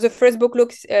The first book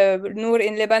looks Noor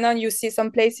in Lebanon. You see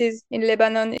some places in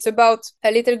Lebanon. It's about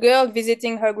a little girl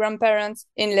visiting her grandparents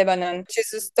in Lebanon, which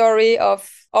is a story of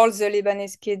all the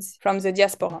Lebanese kids from the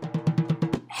diaspora.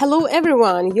 Hello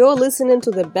everyone, you're listening to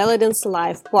the Belly Dance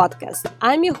Live podcast.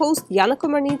 I'm your host Yana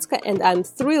Komarnitska and I'm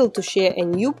thrilled to share a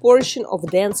new portion of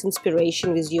dance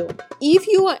inspiration with you. If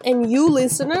you are a new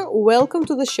listener, welcome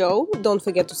to the show. Don't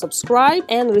forget to subscribe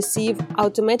and receive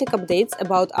automatic updates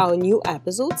about our new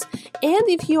episodes. And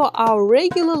if you are our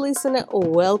regular listener,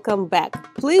 welcome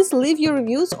back. Please leave your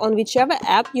reviews on whichever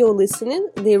app you're listening.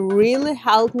 They really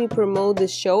help me promote the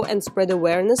show and spread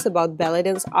awareness about belly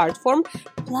dance art form.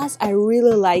 Plus, I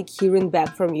really like hearing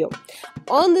back from you.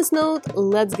 On this note,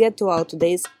 let's get to our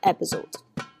today's episode.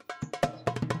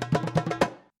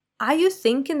 Are you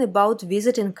thinking about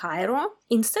visiting Cairo?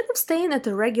 Instead of staying at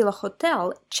a regular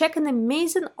hotel, check an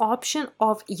amazing option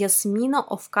of Yasmina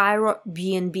of Cairo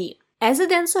B&B. As a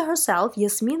dancer herself,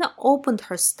 Yasmina opened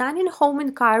her stunning home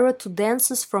in Cairo to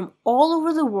dancers from all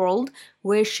over the world,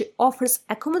 where she offers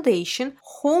accommodation,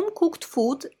 home-cooked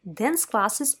food, dance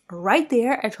classes right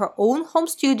there at her own home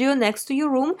studio next to your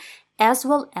room, as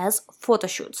well as photo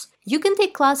shoots. You can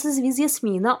take classes with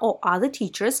Yasmina or other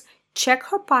teachers, check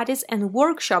her parties and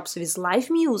workshops with live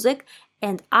music,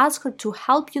 and ask her to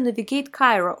help you navigate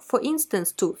Cairo, for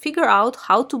instance, to figure out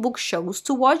how to book shows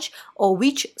to watch or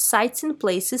which sightseeing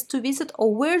places to visit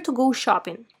or where to go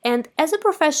shopping. And as a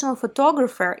professional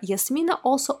photographer, Yasmina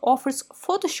also offers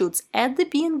photo shoots at the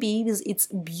B&B with its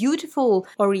beautiful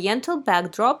oriental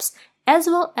backdrops, as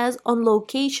well as on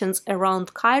locations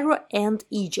around Cairo and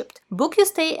Egypt. Book your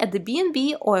stay at the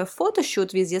B&B or a photo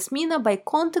shoot with Yasmina by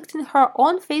contacting her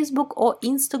on Facebook or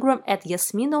Instagram at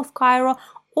Yasmina of Cairo,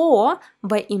 or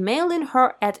by emailing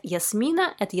her at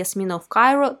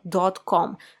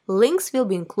yasmina@yasminaofcairo.com. Links will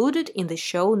be included in the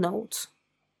show notes.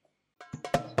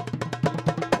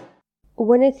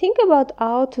 When I think about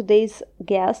our today's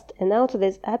guest and our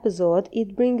today's episode,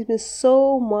 it brings me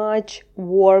so much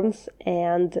warmth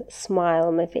and smile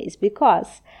on my face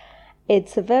because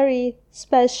it's a very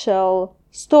special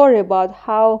story about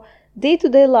how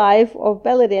day-to-day life of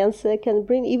belly dancer can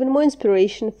bring even more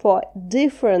inspiration for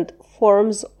different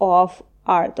forms of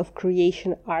art, of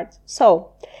creation art. So,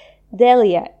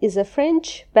 Delya is a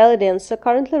French belly dancer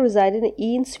currently residing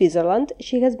in Switzerland.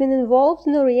 She has been involved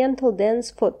in Oriental dance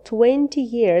for 20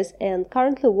 years and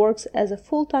currently works as a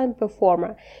full-time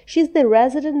performer. She's the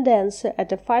resident dancer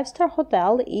at a 5-star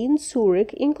hotel in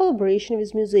Zurich in collaboration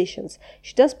with musicians.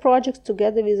 She does projects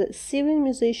together with Syrian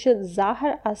musician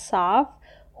Zahar Asaf,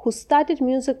 who studied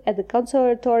music at the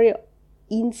conservatory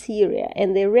in Syria,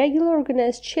 and they regularly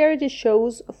organize charity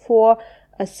shows for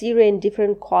Syria and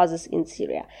different causes in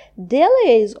Syria.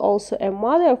 Delya is also a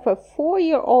mother of a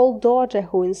 4-year-old daughter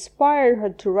who inspired her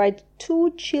to write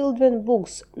 2 children's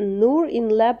books, Noor in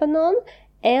Lebanon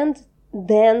and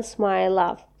Dance My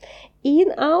Love.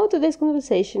 In our today's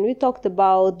conversation, we talked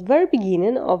about the very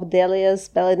beginning of Delya's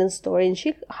belly dance story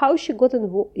and how she got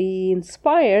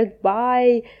inspired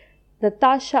by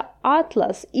Natasha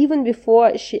Atlas even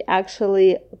before she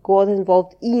actually got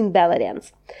involved in belly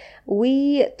dance.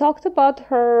 We talked about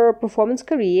her performance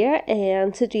career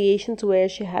and situations where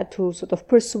she had to sort of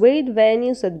persuade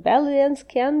venues that belly dance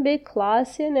can be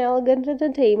classy and elegant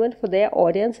entertainment for their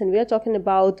audience, and we are talking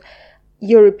about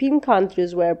European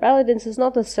countries where belly dance is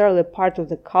not necessarily part of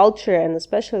the culture, and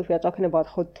especially if we are talking about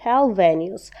hotel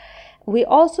venues. We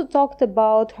also talked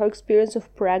about her experience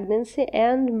of pregnancy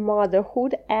and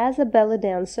motherhood as a belly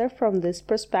dancer from this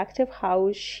perspective,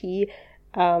 how she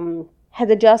had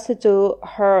adjusted to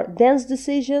her dance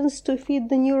decisions to fit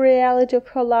the new reality of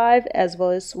her life, as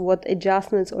well as what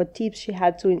adjustments or tips she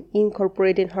had to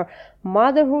incorporate in her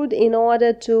motherhood in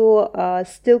order to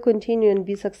still continue and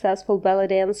be a successful belly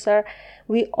dancer.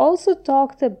 We also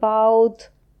talked about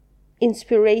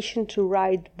inspiration to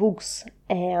write books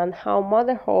and how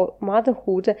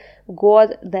motherhood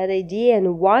got that idea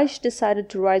and why she decided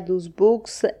to write those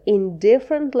books in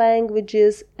different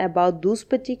languages about those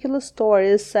particular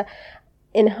stories,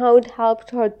 and how it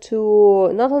helped her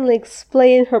to not only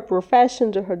explain her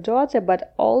profession to her daughter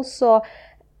but also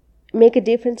make a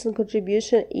difference and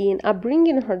contribution in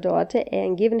upbringing her daughter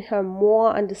and giving her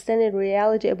more understanding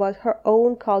reality about her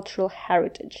own cultural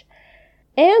heritage.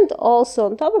 And also,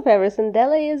 on top of everything,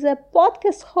 Delya is a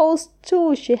podcast host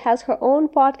too. She has her own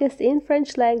podcast in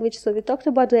French language. So we talked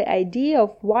about the idea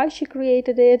of why she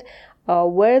created it,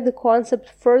 where the concept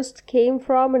first came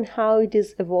from, and how it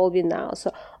is evolving now.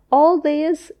 So All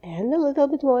this and a little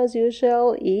bit more as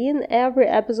usual in every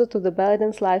episode of the Belly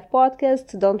Dance Live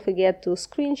podcast. Don't forget to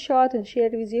screenshot and share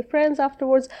it with your friends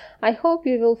afterwards. I hope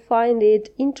you will find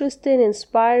it interesting,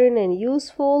 inspiring, and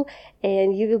useful,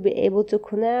 and you will be able to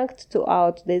connect to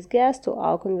our today's guest, to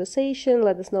our conversation.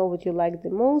 Let us know what you liked the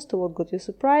most or what got you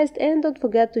surprised, and don't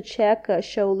forget to check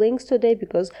show links today,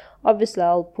 because obviously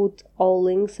I'll put all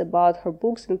links about her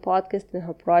books and podcasts and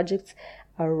her projects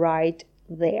right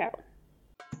there.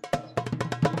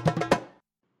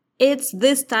 It's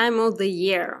this time of the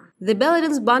year. The Belly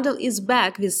Dance Bundle is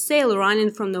back with sale running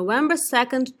from November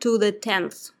 2nd to the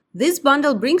 10th. This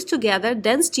bundle brings together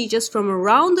dance teachers from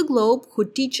around the globe who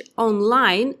teach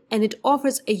online, and it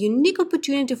offers a unique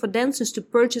opportunity for dancers to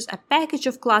purchase a package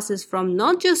of classes from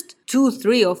not just 2,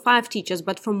 3 or 5 teachers,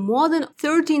 but from more than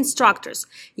 30 instructors.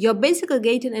 You're basically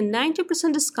getting a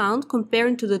 90% discount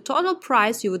comparing to the total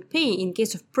price you would pay in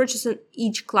case of purchasing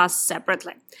each class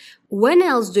separately. When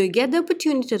else do you get the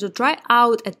opportunity to try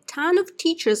out a ton of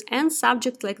teachers and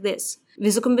subjects like this?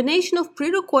 With a combination of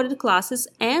pre-recorded classes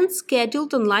and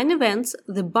scheduled online events,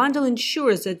 the bundle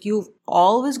ensures that you've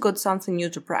always got something new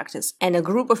to practice and a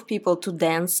group of people to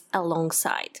dance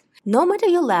alongside. No matter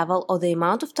your level or the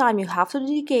amount of time you have to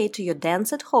dedicate to your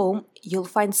dance at home, you'll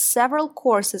find several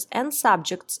courses and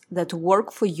subjects that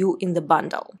work for you in the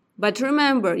bundle. But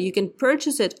remember, you can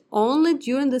purchase it only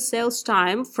during the sales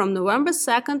time from November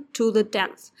 2nd to the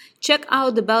 10th. Check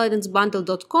out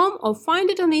thebellydancebundle.com or find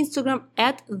it on Instagram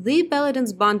at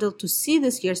thebellydancebundle to see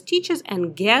this year's teachers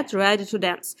and get ready to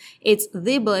dance. It's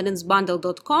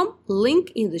thebellydancebundle.com,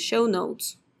 link in the show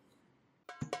notes.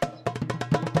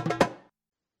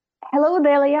 Hello,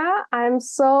 Delya. I'm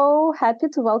so happy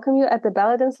to welcome you at the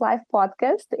Belly Dance Live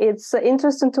podcast. It's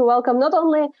interesting to welcome not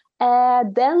only a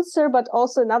dancer, but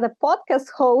also another podcast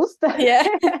host. Yeah.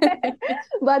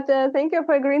 But thank you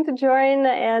for agreeing to join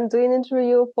and do an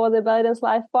interview for the Belly Dance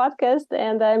Live podcast.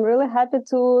 And I'm really happy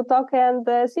to talk and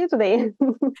see you today.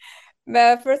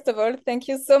 First of all, thank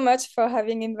you so much for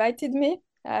having invited me.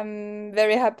 I'm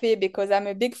very happy because I'm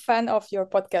a big fan of your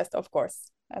podcast, of course,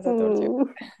 as I told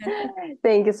you.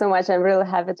 Thank you so much. I'm really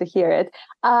happy to hear it.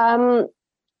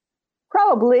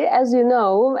 Probably, as you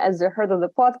know, as you heard of the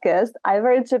podcast, I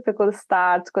very typically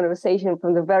start conversation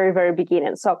from the very, very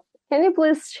beginning. So can you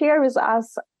please share with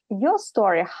us your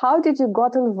story? How did you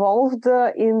got involved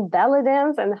in belly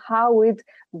dance and how it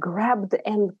grabbed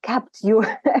and kept you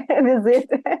with it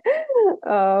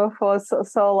for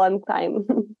so long time?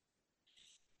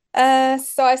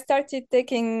 So I started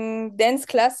taking dance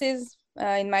classes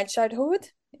in my childhood,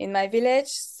 in my village.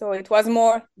 So it was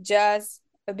more jazz,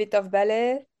 a bit of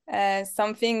ballet,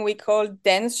 something we call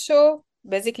dance show.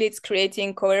 Basically, it's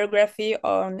creating choreography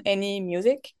on any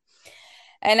music.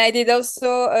 And I did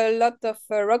also a lot of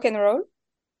rock and roll.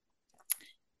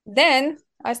 Then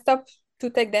I stopped to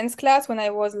take dance class when I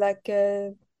was like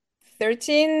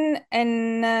 13,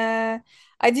 and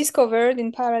I discovered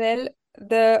in parallel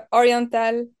the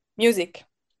Oriental music.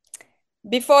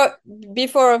 Before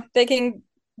taking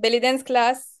belly dance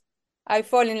class, I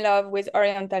fall in love with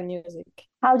Oriental music.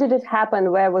 How did it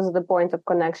happen? Where was the point of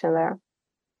connection there?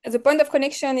 The point of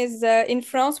connection is in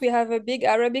France, we have a big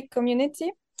Arabic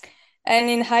community. And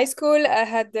in high school, I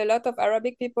had a lot of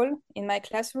Arabic people in my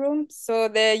classroom. So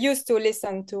they used to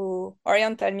listen to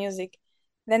Oriental music.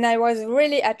 Then I was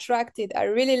really attracted. I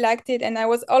really liked it. And I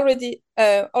was already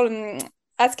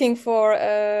asking for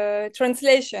a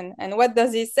translation. And what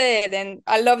does he say? Then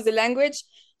I love the language,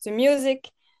 the music.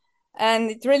 And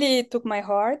it really took my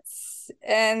heart.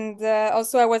 And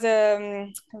also I was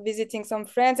visiting some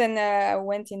friends, and I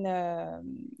went in a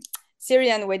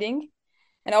Syrian wedding.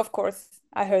 And of course,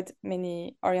 I heard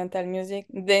many Oriental music.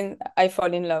 Then I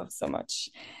fall in love so much.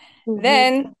 Mm-hmm.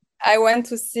 Then I went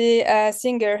to see a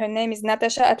singer. Her name is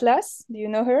Natasha Atlas. Do you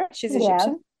know her? She's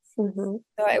Egyptian. Yeah. Mm-hmm.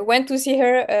 So I went to see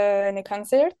her in a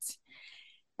concert.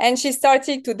 And she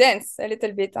started to dance a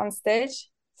little bit on stage.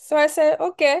 So I said,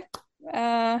 okay,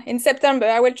 in September,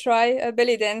 I will try a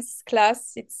belly dance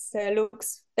class. It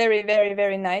looks very, very,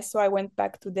 very nice. So I went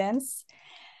back to dance.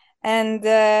 And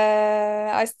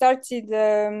I started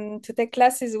to take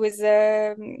classes with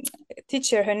a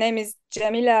teacher. Her name is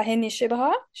Jamila Heni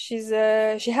Shebra.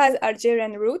 She has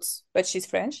Algerian roots, but she's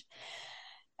French.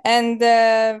 And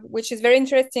which is very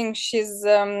interesting. She's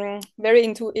very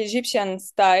into Egyptian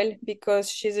style because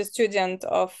she's a student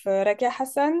of Rakia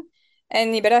Hassan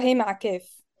and Ibrahim Akif.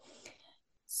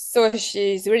 So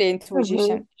she's really into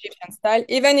Egyptian style,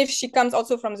 even if she comes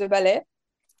also from the ballet.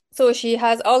 So she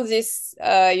has all this,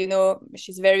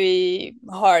 she's very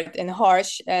hard and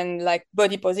harsh and like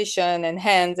body position and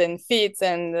hands and feet.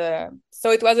 And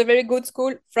so it was a very good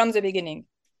school from the beginning.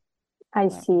 I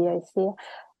see, I see.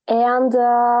 And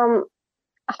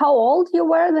how old you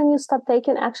were when you started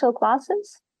taking actual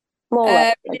classes? More or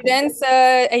less, like Belly dance,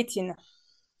 18.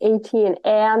 18.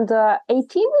 And 18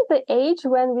 is the age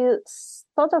when we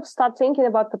sort of start thinking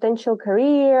about potential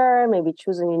career, maybe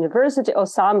choosing university, or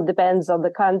some depends on the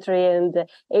country and the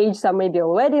age. Some maybe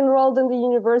already enrolled in the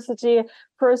university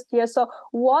first year. So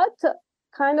what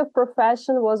kind of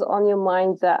profession was on your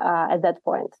mind at that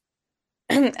point?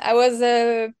 I was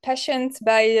passionate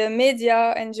by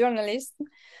media and journalism.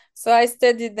 So I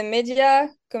studied the media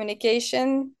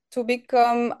communication to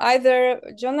become either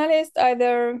a journalist,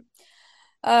 either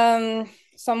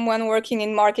someone working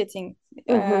in marketing.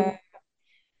 Mm-hmm.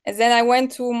 And then I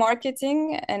went to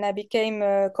marketing and I became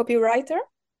a copywriter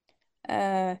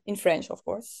in French, of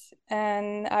course.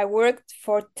 And I worked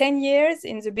for 10 years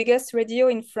in the biggest radio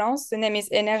in France. The name is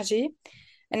Énergie.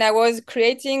 And I was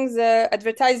creating the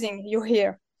advertising you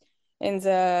hear in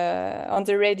the on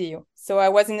the radio. So I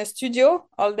was in a studio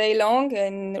all day long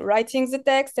and writing the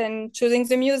text and choosing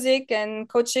the music and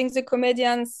coaching the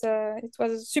comedians. It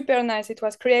was super nice. It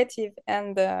was creative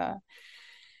and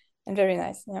very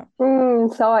nice. Yeah.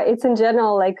 So it's in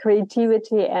general like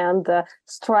creativity and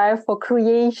strive for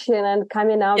creation and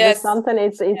coming out with Yes. something.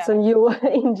 It's Yeah. on you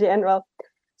in general.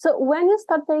 So when you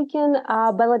start taking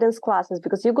belly dance classes,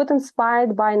 because you got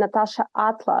inspired by Natasha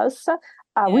Atlas,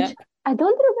 Yeah. which I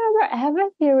don't remember ever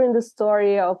hearing the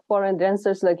story of foreign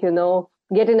dancers, like,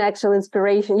 getting actual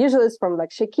inspiration. Usually it's from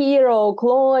like Shakira or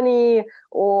Clooney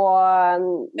or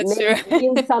That's maybe true.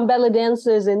 seeing some belly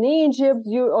dancers in Egypt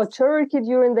or Turkey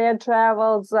during their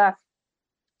travels. Uh,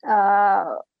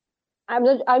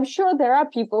 I'm sure there are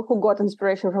people who got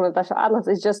inspiration from Natasha Atlas.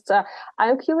 It's just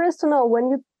I'm curious to know, when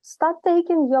you start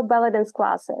taking your ballet dance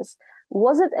classes,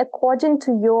 was it according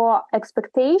to your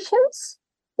expectations,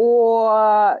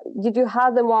 or did you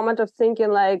have the moment of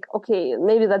thinking like, okay,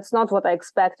 maybe that's not what I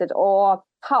expected, or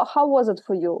how was it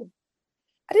for you?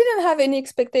 I didn't have any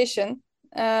expectation.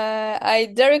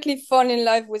 I directly fall in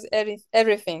love with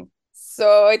everything.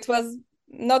 So it was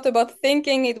not about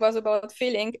thinking, it was about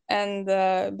feeling and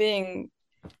being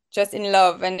just in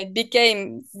love. And it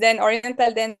became, then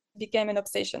Oriental dance became an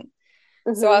obsession.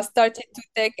 So I Mm-hmm. started to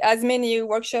take as many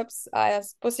workshops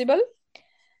as possible.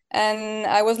 And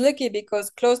I was lucky because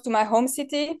close to my home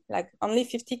city, like only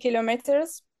 50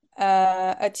 kilometers,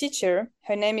 a teacher,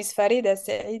 her name is Farida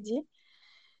Saidi,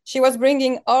 she was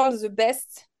bringing all the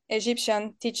best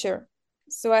Egyptian teacher.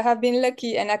 So I have been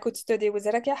lucky and I could study with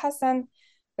Rakia Hassan,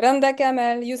 Randa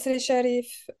Kamal, Yusri Sharif,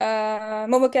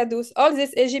 Momo Kadous, all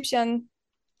these Egyptian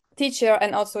teacher.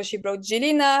 And also she brought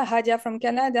Jelina, Hadia from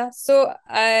Canada. So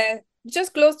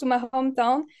just close to my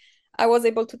hometown, I was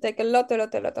able to take a lot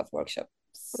of workshops.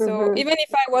 So Mm-hmm. even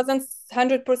if I wasn't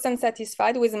 100%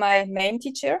 satisfied with my main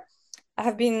teacher, I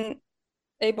have been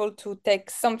able to take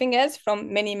something else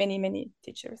from many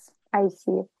teachers. I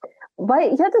see.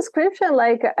 By your description,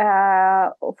 like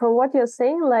from what you're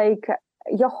saying, like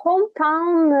your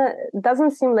hometown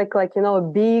doesn't seem like a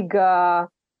big town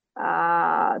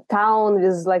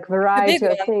with like A big variety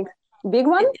of one. things. Big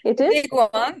one, it It's a is. big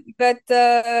one, but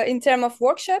in terms of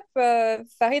workshop,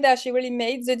 Farida, she really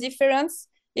made the difference.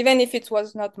 Even if it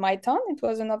was not my town, it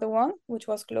was another one which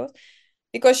was close,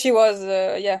 because she was,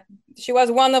 she was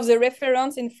one of the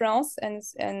referents in France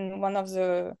and one of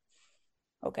the,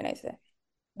 how can I say,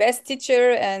 best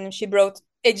teacher, and she brought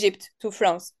Egypt to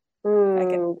France. I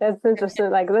can. That's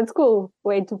interesting. Like that's cool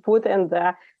way to put. And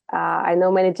I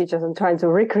know many teachers are trying to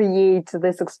recreate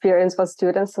this experience for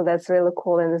students, so that's really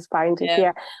cool and inspiring to Yeah.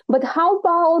 hear. But how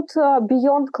about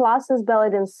beyond classes, ballet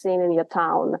dance scene in your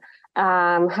town?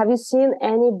 Have you seen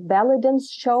any ballet dance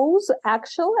shows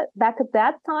actually back at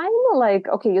that time? Like,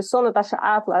 okay, you saw Natasha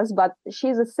Atlas, but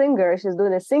she's a singer. She's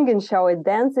doing a singing show. It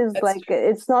dance is That's like true.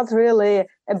 it's not really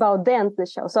about dance. The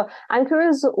show. So I'm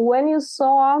curious, when you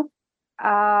saw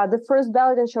the first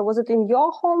ballet dance show, was it in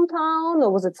your hometown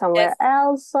or was it somewhere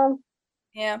Yes. else?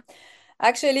 Yeah.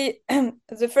 Actually,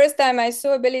 the first time I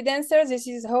saw a belly dancer, this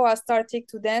is how I started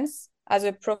to dance as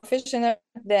a professional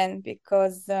then,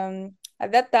 because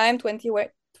at that time, 20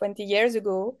 years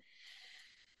ago,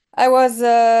 I was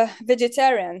a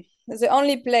vegetarian. The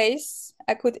only place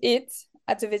I could eat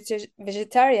as a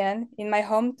vegetarian in my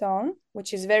hometown,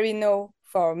 which is very known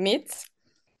for meat,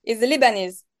 is the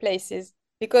Lebanese places,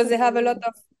 because they have a lot Mm.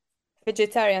 of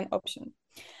vegetarian options.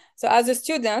 So as a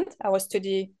student, I was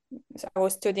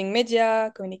studying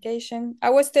media, communication.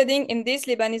 I was studying in this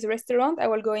Lebanese restaurant. I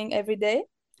was going every day,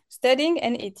 studying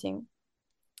and eating.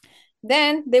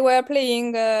 Then they were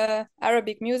playing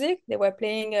Arabic music. They were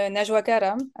playing Najwa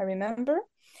Karam, I remember.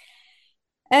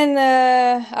 And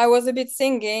I was a bit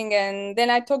singing, and then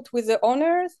I talked with the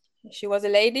owner. She was a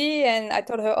lady, and I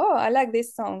told her, "Oh, I like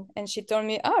this song." And she told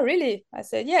me, "Oh, really?" I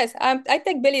said, "Yes, I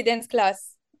take belly dance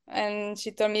class." And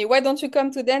she told me, "Why don't you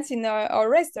come to dance in our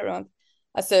restaurant?"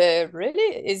 I said,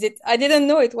 "Really? Is it?" I didn't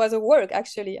know it was a work,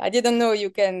 actually. I didn't know you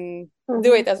can do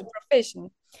Mm-hmm. it as a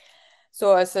profession.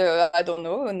 So I said, "I don't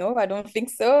know. No, I don't think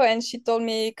so." And she told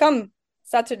me, "Come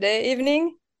Saturday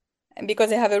evening, because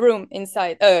they have a room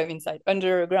inside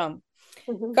underground.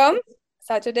 Mm-hmm. Come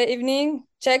Saturday evening,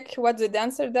 check what the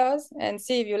dancer does and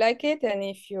see if you like it. And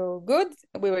if you're good,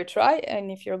 we will try.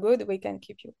 And if you're good, we can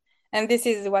keep you." And this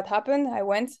is what happened. I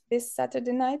went this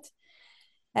Saturday night,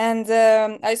 and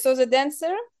I saw the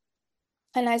dancer,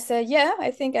 and I said, "Yeah,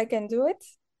 I think I can do it."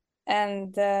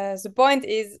 And the point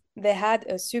is, they had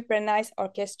a super nice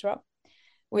orchestra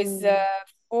with Mm.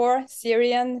 4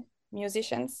 Syrian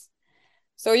musicians.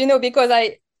 So, because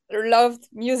I loved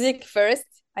music first,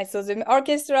 I saw the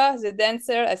orchestra, the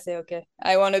dancer. I say, okay,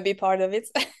 I want to be part of it.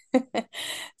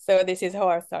 So this is how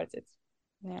I started.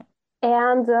 Yeah.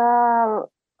 And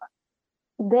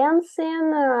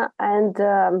dancing and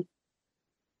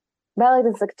ballet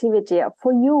dance activity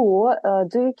for you,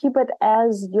 do you keep it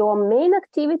as your main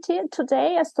activity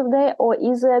today, or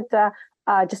is it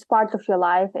just part of your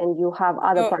life and you have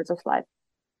other No, parts of life?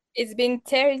 it's been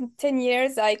 10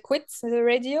 years. I quit the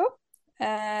radio,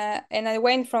 and I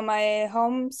went from my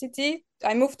home city.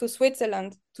 I moved to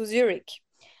Switzerland, to Zurich,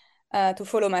 to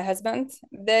follow my husband.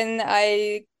 Then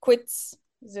I quit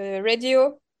the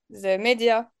radio, the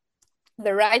media,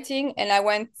 the writing, and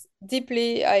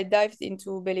I dived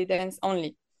into belly dance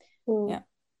only. Mm. Yeah,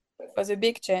 it was a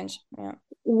big change. Yeah.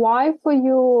 Why for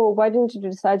you? Why didn't you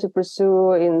decide to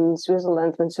pursue in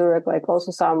Switzerland and Zurich, like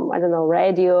also some, I don't know,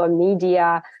 radio,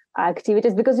 media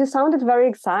activities? Because you sounded very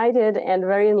excited and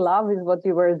very in love with what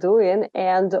you were doing.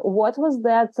 And what was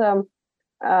that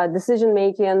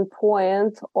decision-making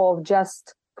point of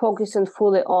just focusing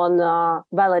fully on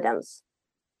ballet dance?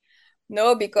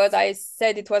 No, because I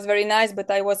said it was very nice, but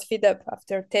I was fed up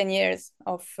after 10 years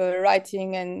of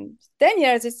writing, and 10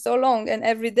 years is so long and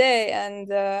every day. And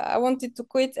I wanted to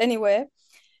quit anyway.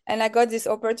 And I got this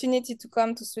opportunity to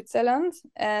come to Switzerland,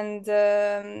 and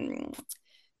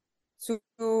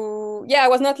yeah, I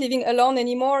was not living alone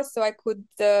anymore. So I could,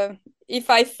 if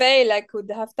I fail, I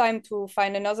could have time to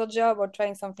find another job or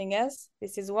trying something else.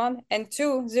 This is one. And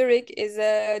two, Zurich is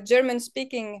a German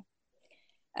speaking.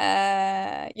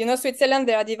 Switzerland,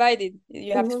 they are divided.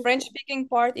 You have Mm-hmm. French speaking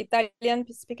part, Italian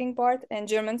speaking part, and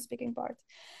German speaking part.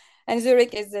 And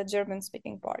Zurich is the German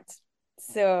speaking part.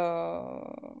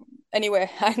 So anyway,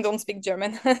 I don't speak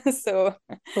German. so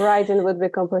Writing would be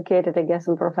complicated, I guess,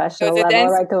 on so professional level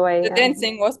right away. the Yeah.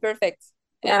 dancing was perfect.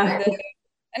 And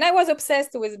and I was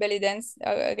obsessed with belly dance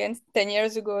again 10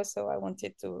 years ago. So I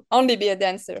wanted to only be a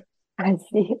dancer. I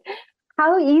see.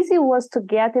 How easy was to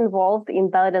get involved in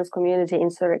ballet dance community in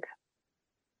Zurich?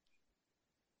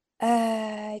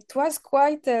 It was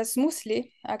quite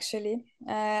smoothly, actually.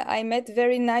 I met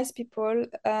very nice people.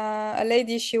 A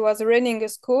lady, she was running a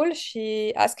school.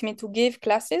 She asked me to give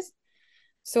classes.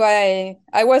 So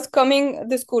I was coming,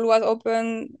 the school was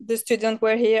open, the students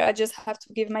were here. I just have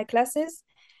to give my classes.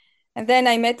 And then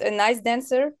I met a nice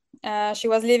dancer. She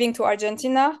was leaving to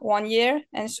Argentina 1 year.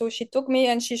 And so she took me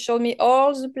and she showed me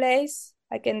all the place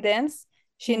I can dance.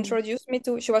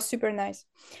 Mm. She was super nice.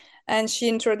 And she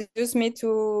introduced me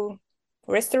to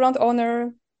restaurant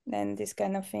owner and this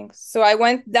kind of thing. So I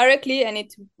went directly, and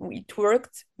it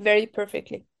worked very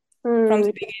perfectly from Mm.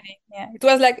 the beginning. Yeah, it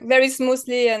was like very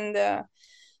smoothly, and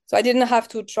so I didn't have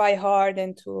to try hard,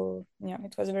 and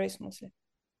it was very smoothly.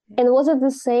 And was it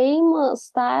the same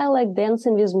style, like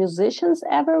dancing with musicians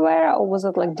everywhere, or was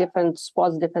it like different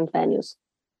spots, different venues?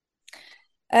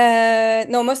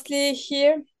 No, mostly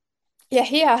here. Yeah,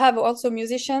 here I have also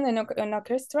musician and an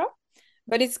orchestra,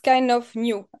 but it's kind of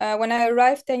new. When I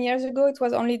arrived 10 years ago, it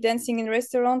was only dancing in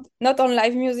restaurant, not on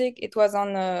live music. It was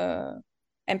on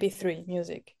MP3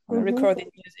 music, on Mm-hmm. recorded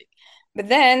music. But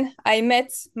then I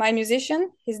met my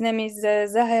musician. His name is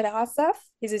Zahir Asaf.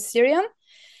 He's a Syrian,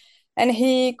 and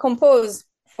he composed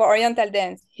for Oriental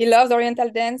dance. He loves Oriental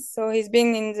dance, so he's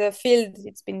been in the field.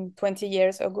 It's been 20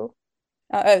 years ago,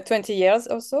 20 years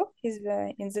or so. He's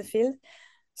in the field.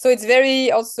 So it's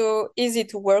very also easy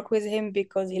to work with him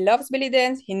because he loves belly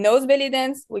dance. He knows belly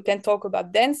dance. We can talk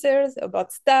about dancers,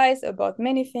 about styles, about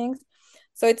many things.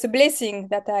 So it's a blessing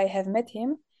that I have met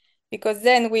him, because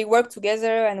then we work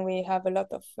together and we have a lot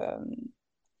of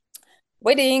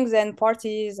weddings and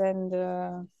parties and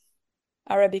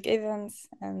Arabic events.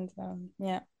 And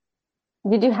yeah.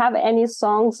 Did you have any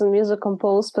songs and music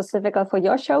composed specifically for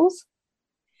your shows?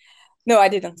 No, I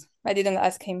didn't. I didn't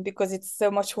ask him because it's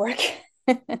so much work.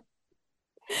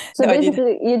 So No, I didn't.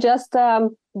 basically, you just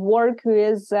work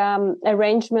with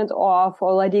arrangement of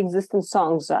already existing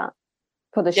songs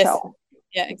for the Yes. show.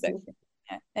 Yeah, exactly.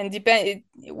 Yeah. And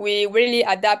we really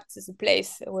adapt the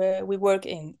place where we work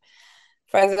in.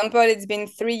 For example, it's been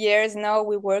 3 years now.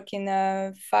 We work in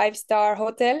a 5-star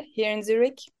hotel here in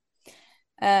Zurich.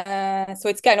 So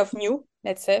it's kind of new,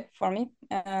 let's say, for me.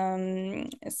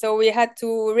 So we had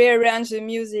to rearrange the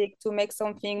music to make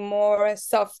something more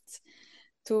soft,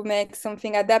 to make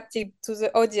something adapted to the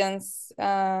audience.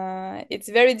 It's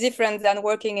very different than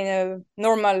working in a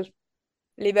normal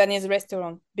Lebanese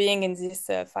restaurant, being in this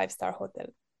 5-star hotel.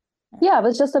 Yeah, I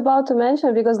was just about to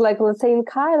mention because, like, let's say in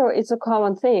Cairo, it's a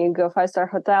common thing. 5-star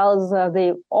hotels,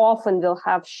 they often will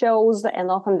have shows and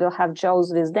often will have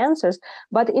shows with dancers.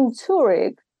 But in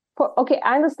Zurich, okay,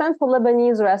 I understand for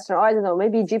Lebanese restaurant, I don't know,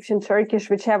 maybe Egyptian, Turkish,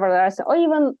 whichever restaurant, or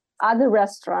even other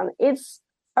restaurant, it's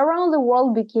around the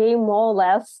world became more or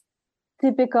less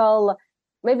typical,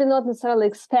 maybe not necessarily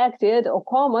expected or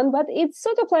common, but it's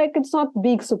sort of like it's not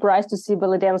big surprise to see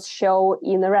belly dance show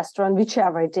in a restaurant,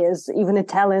 whichever it is, even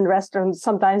Italian restaurants.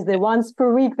 Sometimes they once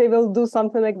per week they will do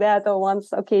something like that, or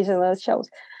once occasional shows.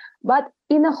 But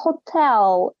in a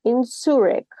hotel in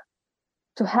Zurich,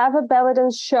 to have a belly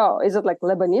dance show, is it like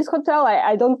Lebanese hotel?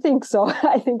 I don't think so.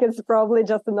 I think it's probably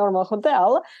just a normal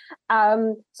hotel.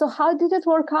 So how did it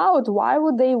work out? Why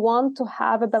would they want to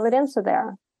have a belly dancer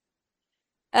there?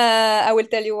 I will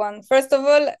tell you one. First of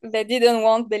all, they didn't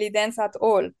want belly dance at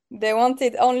all. They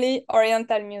wanted only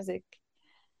Oriental music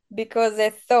because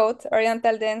they thought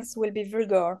Oriental dance will be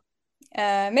vulgar.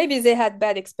 Maybe they had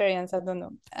bad experience, I don't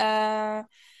know.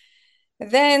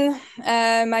 Then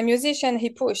my musician, he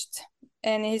pushed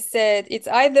and he said, it's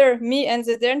either me and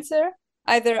the dancer,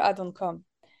 either I don't come.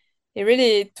 He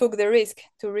really took the risk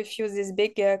to refuse these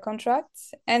big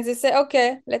contracts. And they said,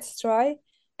 okay, let's try.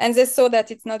 And they saw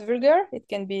that it's not vulgar, it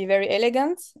can be very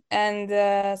elegant.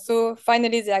 And so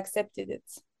finally they accepted it.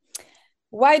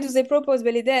 Why do they propose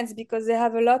belly dance? Because they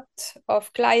have a lot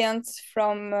of clients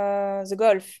from the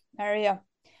Gulf area,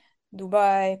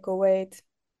 Dubai, Kuwait,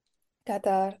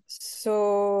 Qatar.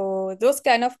 So those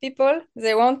kind of people,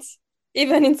 they want,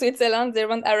 even in Switzerland, they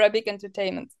want Arabic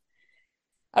entertainment,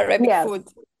 Arabic Yes, food.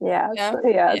 yes, Yeah,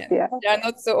 yes, yeah. yeah. They are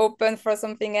not so open for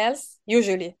something else.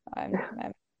 Usually, I'm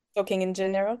talking in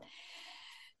general.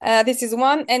 This is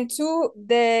one. And two,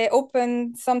 they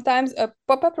open sometimes a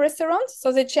pop-up restaurant.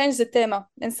 So they change the theme.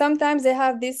 And sometimes they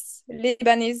have this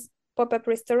Lebanese pop-up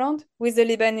restaurant with a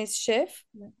Lebanese chef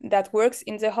that works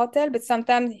in the hotel, but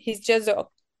sometimes he's just the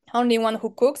only one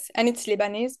who cooks and it's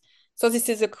Lebanese. So this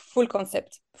is a full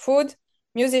concept: food,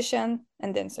 musician,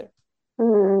 and dancer.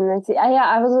 I see. Yeah,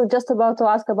 I was just about to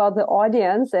ask about the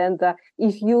audience and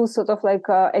if you sort of like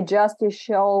adjust your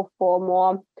show for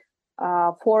more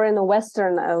foreign or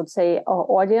Western, I would say,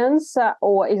 audience,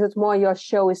 or is it more your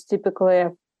show is typically,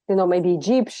 maybe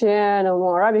Egyptian or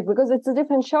more Arabic? Because it's a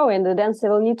different show and the dancer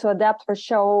will need to adapt her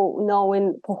show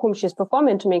knowing for whom she's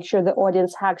performing to make sure the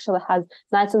audience actually has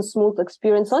nice and smooth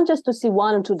experience, not just to see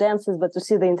one or two dances, but to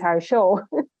see the entire show.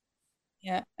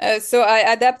 Yeah. So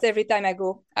I adapt every time I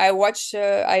go. I watch,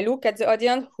 I look at the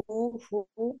audience, who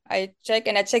I check,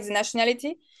 and I check the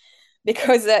nationality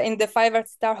because in the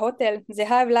 5-star hotel, they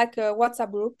have like a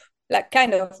WhatsApp group, like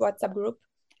kind of WhatsApp group.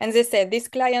 And they say, this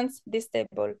client, this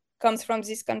table comes from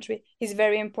this country. He's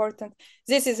very important.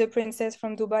 This is a princess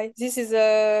from Dubai. This is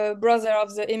a brother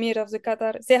of the Emir of the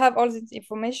Qatar. They have all this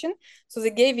information. So they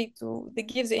give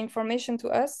the information to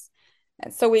us.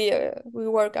 And so we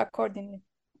work accordingly.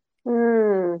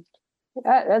 Mm.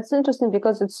 That's interesting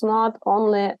because it's not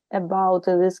only about,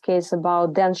 in this case,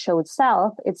 about dance show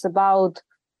itself. It's about,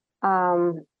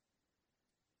 in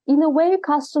a way,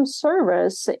 custom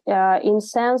service, in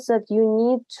sense that you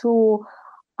need to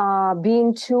be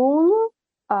in tune.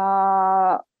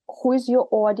 Who is your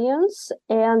audience?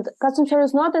 And custom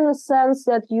service, not in the sense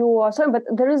that you are sorry, but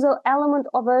there is an element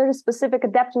of very specific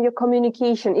adapting your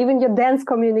communication, even your dance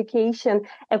communication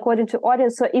according to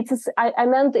audience. So I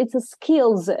meant it's a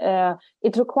skills.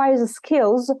 It requires a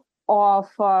skills of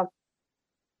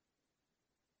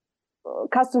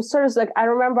custom service. Like I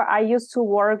remember I used to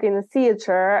work in a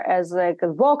theater as like a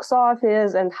box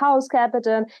office and house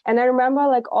captain, and I remember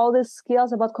like all these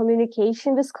skills about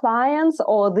communication with clients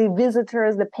or the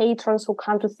visitors, the patrons who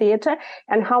come to theater,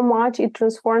 and how much it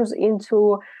transforms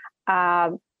into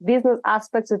business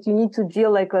aspects that you need to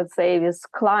deal, like let's say with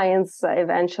clients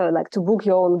eventually, like to book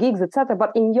your own gigs, etc.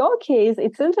 But in your case,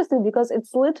 it's interesting because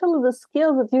it's literally the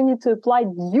skills that you need to apply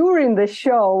during the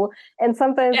show, and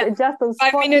sometimes Yeah, just on 5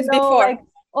 spot, minutes before. like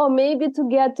or maybe to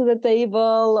get to the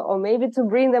table, or maybe to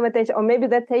bring them attention, or maybe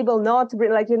that table not to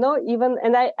bring, like, even,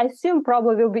 and I assume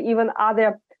probably will be even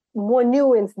other more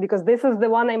nuanced, because this is the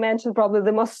one I mentioned, probably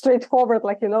the most straightforward,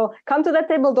 like, come to that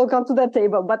table, don't come to that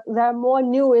table. But there are more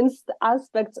nuanced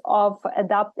aspects of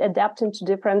adapting to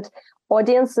different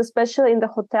audience, especially in the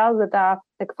hotels that are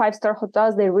like 5-star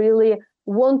hotels. They really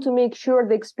want to make sure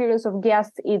the experience of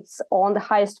guests is on the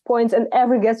highest points, and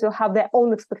every guest will have their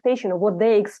own expectation of what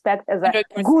they expect as a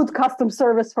 100%. good custom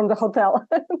service from the hotel.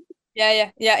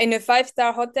 Yeah. In a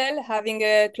 5-star hotel, having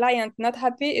a client not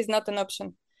happy is not an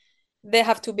option. They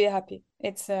have to be happy.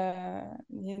 It's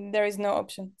there is no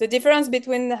option. The difference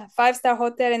between a 5-star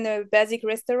hotel and a basic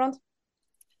restaurant,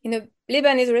 in a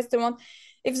Lebanese restaurant,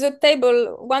 if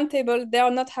one table, they are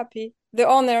not happy, the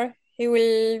owner, he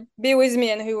will be with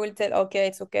me and he will tell, okay,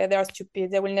 it's okay, they are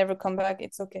stupid, they will never come back,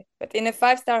 it's okay. But in a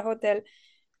 5-star hotel,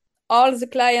 all the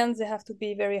clients, they have to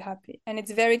be very happy. And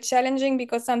it's very challenging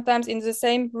because sometimes in the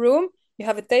same room, you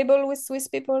have a table with Swiss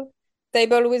people,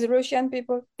 table with Russian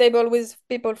people, table with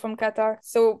people from Qatar.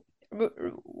 So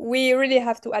we really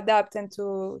have to adapt and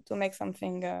to make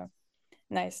something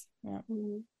nice. Yeah.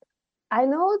 I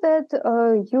know that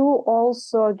you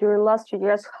also during last few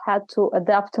years had to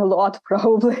adapt a lot,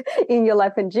 probably in your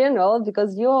life in general,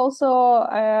 because you also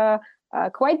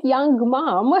quite young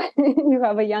mom. You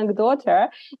have a young daughter,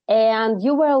 and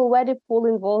you were already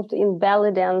fully involved in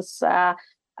belly dance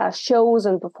shows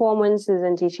and performances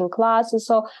and teaching classes.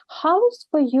 So, how's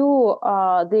for you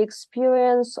the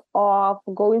experience of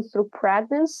going through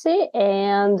pregnancy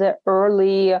and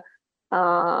early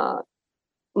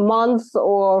months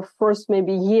or first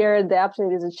maybe year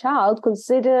adapting as a child,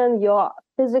 considering your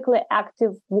physically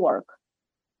active work?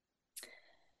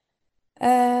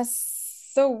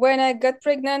 So when I got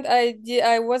pregnant,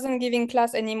 I wasn't giving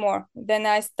class anymore. Then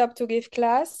I stopped to give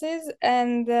classes,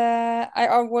 and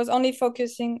I was only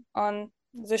focusing on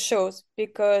the shows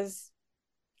because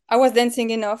I was dancing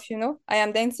enough. I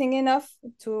am dancing enough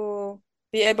to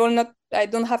be able not. I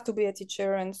don't have to be a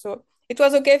teacher, and so it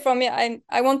was okay for me.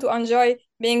 I want to enjoy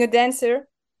being a dancer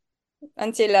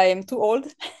until I am too old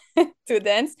to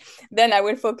dance. Then I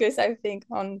will focus, I think,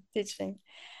 on teaching.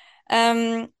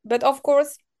 But of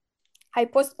course, I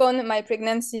postponed my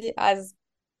pregnancy as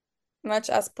much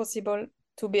as possible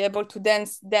to be able to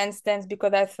dance,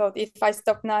 because I thought if I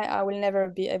stop now, I will never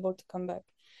be able to come back.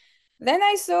 Then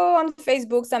I saw on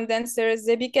Facebook some dancers,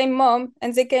 they became mom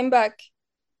and they came back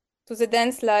to the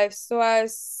dance life. So I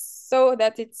saw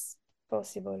that it's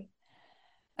possible.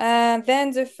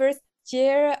 Then the first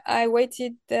year, I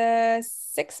waited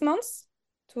 6 months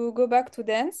to go back to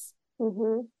dance.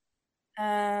 Mm-hmm.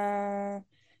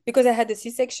 Because I had a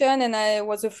C-section and I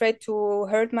was afraid to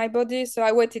hurt my body. So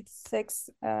I waited 6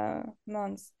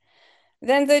 months.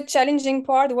 Then the challenging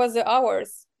part was the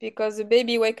hours, because the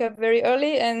baby wake up very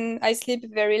early and I sleep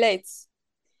very late.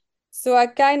 So I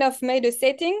kind of made a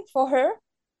setting for her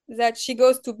that she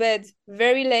goes to bed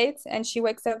very late and she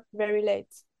wakes up very late.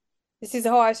 This is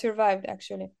how I survived,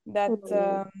 actually.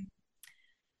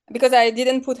 Because I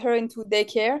didn't put her into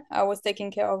daycare. I was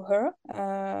taking care of her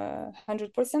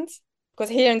 100%. Because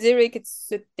here in Zurich,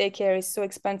 the daycare is so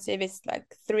expensive. It's like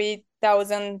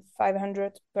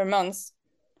 3,500 per month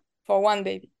for one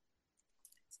baby.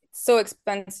 It's so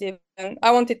expensive, and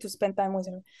I wanted to spend time with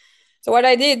her. So what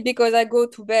I did, because I go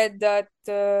to bed at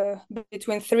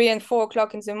between 3 and 4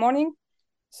 o'clock in the morning,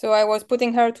 so I was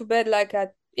putting her to bed like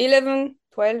at 11,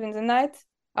 12 in the night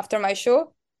after my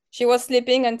show. She was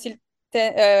sleeping until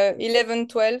 11,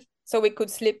 12, so we could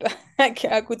sleep.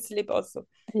 I could sleep also.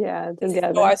 Yeah, this is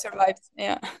how I survived.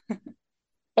 Yeah.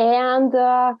 And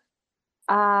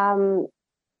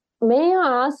may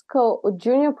I ask,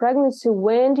 during your pregnancy,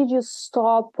 when did you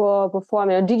stop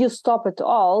performing, or did you stop at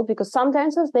all? Because some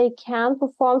dancers, they can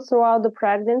perform throughout the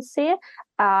pregnancy,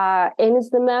 and it's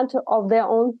the matter of their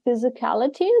own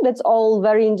physicality. That's all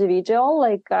very individual.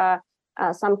 Like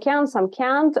some can, some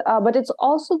can't. But it's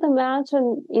also the matter,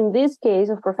 in this case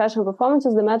of professional performance,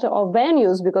 is the matter of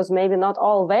venues, because maybe not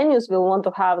all venues will want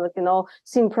to have, like,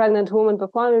 seen pregnant women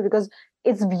performing, because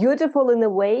it's beautiful in a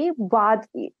way, but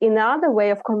in another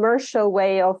way, of commercial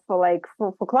way of, like,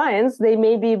 for clients, they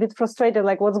may be a bit frustrated,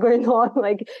 like, what's going on?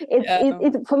 Like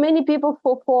it for many people,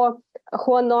 for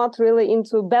who are not really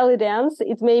into belly dance,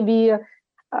 it may be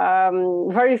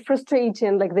very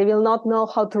frustrating. Like, they will not know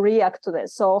how to react to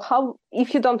this. So how,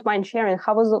 if you don't mind sharing,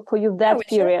 how was it for you that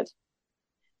period? Sure.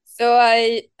 So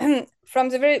I,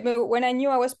 when I knew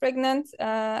I was pregnant,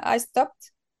 I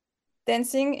stopped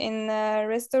dancing in a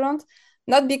restaurant.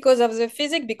 Not because of the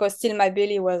physique, because still my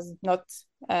belly was not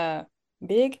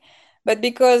big, But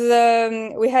because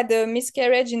we had a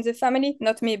miscarriage in the family,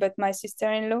 not me, but my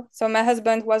sister-in-law. So my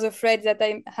husband was afraid that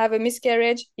I have a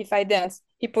miscarriage if I dance.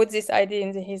 He put this idea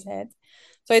in his head.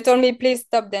 So he told me, please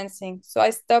stop dancing. So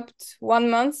I stopped 1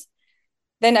 month.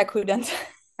 Then I couldn't.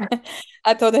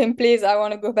 I told him, please, I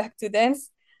want to go back to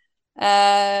dance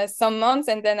some months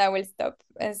and then I will stop.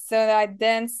 And so I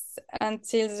danced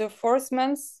until the 4th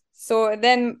month. So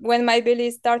then when my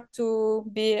belly started to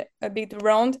be a bit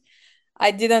round, I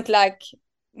didn't like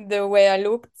the way I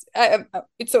looked.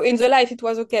 So in the life it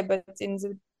was okay, but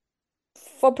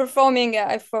for performing,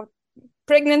 I thought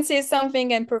pregnancy is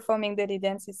something and performing belly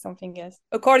dance is something else.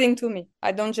 According to me,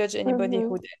 I don't judge anybody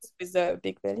who dances with a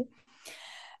big belly.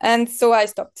 And so I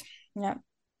stopped. Yeah.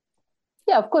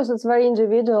 Yeah, of course, it's very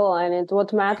individual, and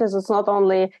what matters is not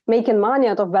only making money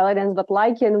out of ballet dance, but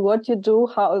liking what you do,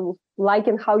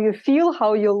 liking how you feel,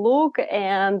 how you look,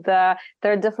 and there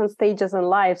are different stages in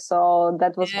life. So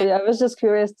that was Yeah. I was just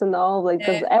curious to know, like,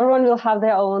 because everyone will have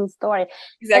their own story.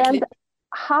 Exactly. And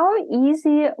how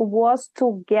easy was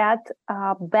to get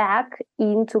back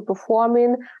into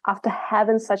performing after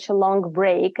having such a long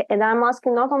break? And I'm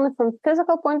asking not only from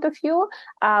physical point of view,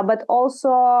 but also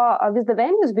with the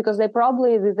venues, because they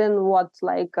probably within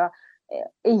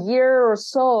a year or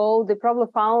so, they probably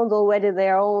found already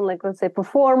their own, like, let's say,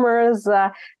 performers. They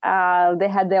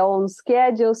had their own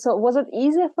schedule. So was it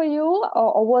easy for you,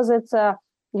 or was it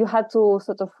you had to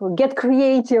sort of get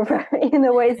creative in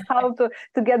a way how to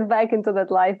get back into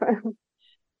that life?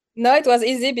 No, it was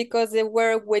easy because they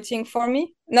were waiting for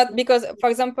me. Not because, for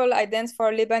example, I dance for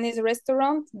a Lebanese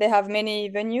restaurant. They have many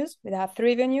venues. They have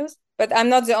 3 venues, but I'm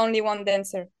not the only one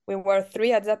dancer. We were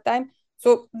 3 at that time.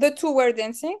 So the 2 were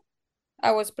dancing.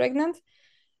 I was pregnant.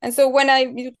 And so when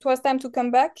it was time to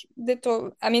come back, it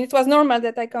was normal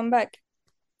that I come back.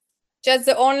 Just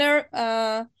the owner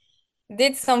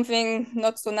did something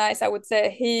not so nice, I would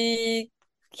say.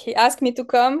 He asked me to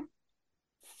come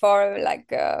for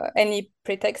like any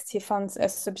pretext. He found a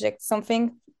subject,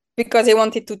 something, because he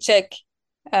wanted to check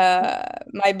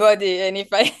my body and if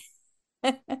I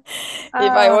if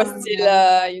I was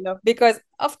still because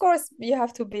of course you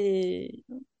have to be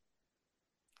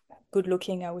good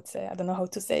looking, I would say. I don't know how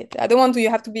to say it. I don't want to, you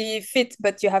have to be fit,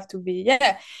 but you have to be,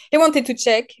 yeah. He wanted to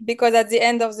check because at the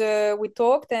end of we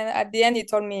talked, and at the end he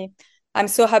told me, I'm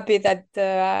so happy that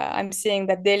I'm seeing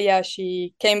that Delya,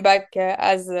 she came back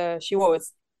as she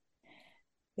was.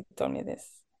 He told me this.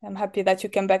 I'm happy that you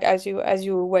came back as you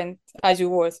went, as you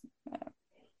was.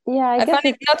 Yeah, I I guess found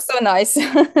it not so nice,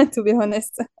 to be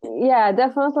honest. yeah,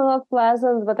 definitely not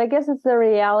pleasant, but I guess it's the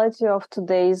reality of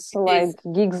today's like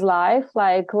gigs life,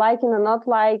 like liking or not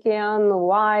liking,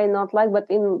 why not like, but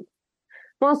in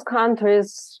most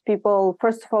countries, people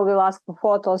first of all will ask for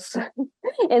photos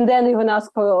and then even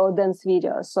ask for dance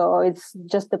videos. So it's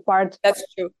just a part. That's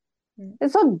true.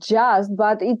 It's not just,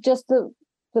 but it's just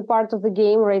the part of the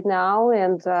game right now.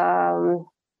 And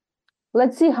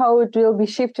let's see how it will be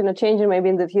shifting or changing maybe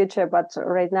in the future. But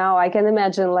right now, I can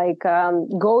imagine like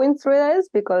going through this,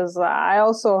 because I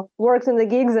also worked in the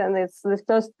gigs, and it's the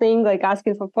first thing, like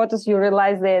asking for photos. You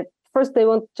realize that first they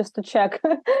want just to check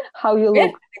how you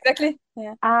look. Exactly.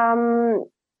 Yeah.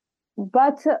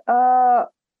 But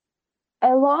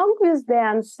along with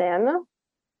dancing,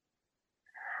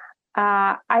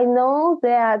 I know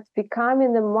that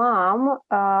becoming a mom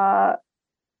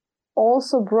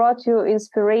also brought you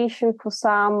inspiration for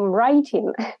some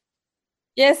writing.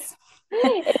 Yes.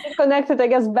 It connected, I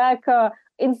guess, back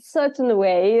in certain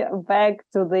way back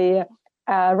to the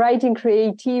writing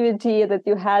creativity that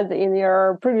you had in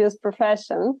your previous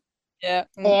profession. Yeah.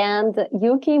 And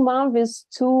you came up with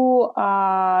 2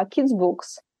 kids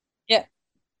books. Yeah.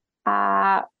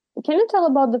 Can you tell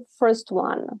about the first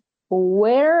one?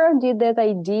 Where did that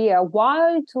idea,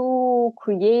 why to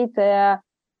create a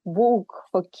book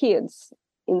for kids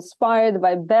inspired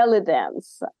by belly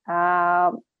dance,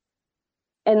 and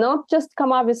not just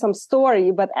come up with some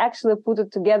story, but actually put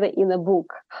it together in a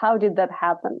book? How did that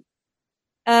happen?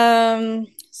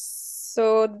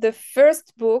 So the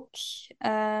first book,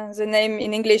 the name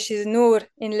in English is Noor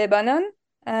in Lebanon.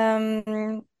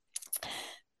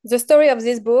 The story of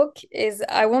this book is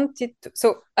I wanted to,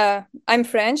 so I'm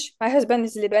French, my husband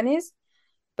is Lebanese,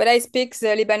 but I speak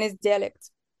the Lebanese dialect.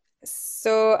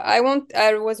 So I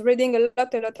was reading a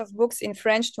lot of books in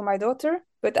French to my daughter,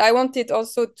 but I wanted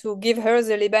also to give her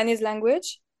the Lebanese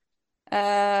language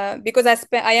because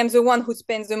I am the one who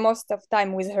spends the most of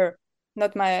time with her,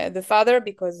 not the father,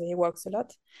 because he works a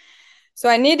lot. So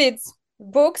I needed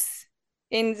books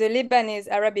in the Lebanese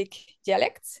Arabic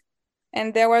dialect,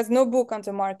 and there was no book on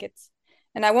the market.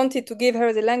 And I wanted to give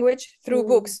her the language through Mm.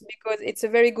 books, because it's a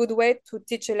very good way to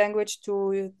teach a language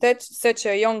to such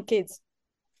a young kids.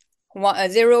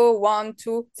 0, 1,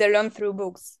 2, they learn through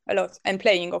books a lot, and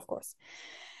playing, of course.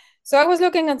 So I was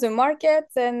looking at the market,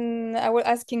 and I was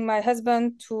asking my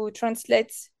husband to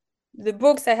translate the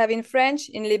books I have in French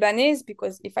in Lebanese,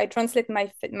 because if I translate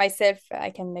myself, I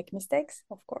can make mistakes,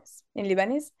 of course, in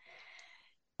Lebanese.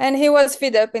 And he was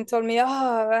fed up and told me,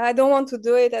 "Oh, I don't want to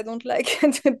do it. I don't like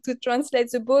to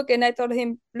translate the book." And I told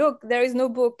him, "Look, there is no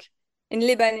book in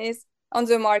Lebanese on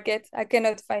the market. I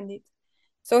cannot find it."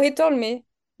 So he told me,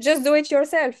 "Just do it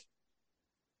yourself."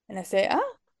 And I say,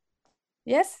 "Ah,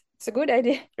 yes, it's a good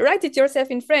idea. Write it yourself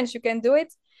in French. You can do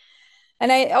it."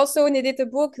 And I also needed a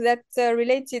book that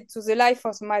related to the life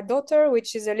of my daughter,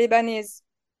 which is a Lebanese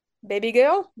baby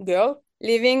girl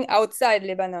living outside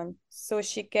Lebanon, so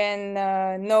she can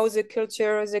know the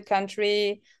culture, the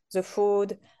country, the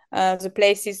food, the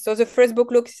places. So the first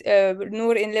book looks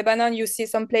Noor in Lebanon. You see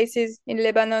some places in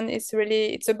Lebanon. It's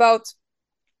about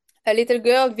a little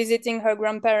girl visiting her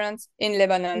grandparents in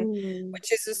Lebanon, Mm.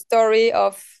 which is a story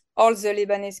of all the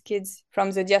Lebanese kids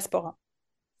from the diaspora.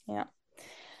 Yeah.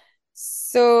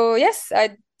 So yes,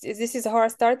 this is how I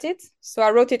started. So I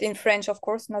wrote it in French, of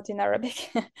course, not in Arabic.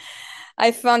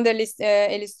 I found a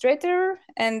illustrator,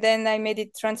 and then I made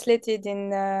it translated in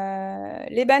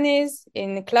Lebanese,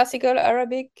 in classical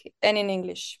Arabic, and in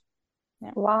English.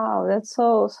 Yeah. Wow, that's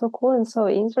so cool and so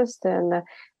interesting.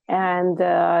 And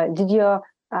did your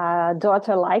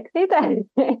daughter like it?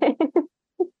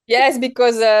 Yes,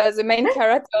 because the main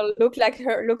character looks like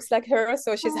her,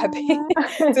 so she's happy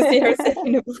to see herself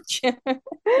in a book.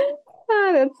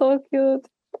 Ah, that's so cute.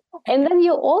 And then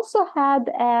you also had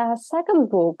a second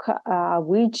book,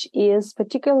 which is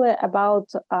particularly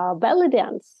about belly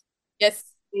dance.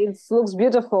 Yes. It looks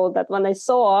beautiful, that one I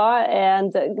saw.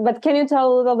 And but can you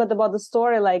tell a little bit about the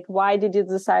story? Like, why did you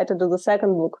decide to do the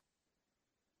second book?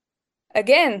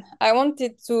 Again, I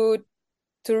wanted to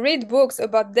read books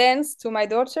about dance to my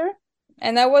daughter,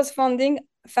 and I was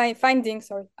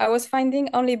I was finding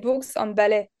only books on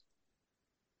ballet.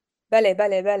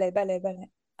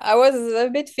 I was a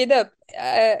bit fed up.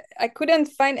 I couldn't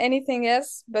find anything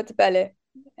else but ballet.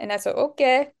 And I thought,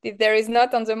 okay, if there is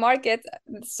not on the market,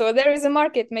 so there is a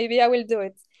market, maybe I will do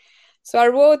it. So I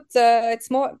wrote, it's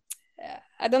more,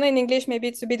 I don't know in English, maybe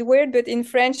it's a bit weird, but in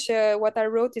French, what I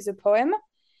wrote is a poem.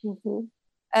 Mm-hmm.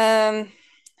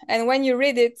 And when you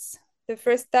read it the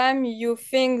first time, you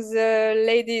think the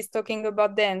lady is talking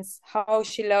about dance, how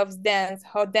she loves dance,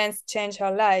 how dance changed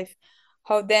her life,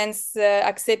 how dance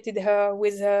accepted her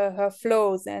with her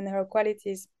flaws and her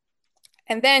qualities.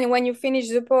 And then when you finish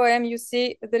the poem, you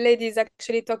see the lady is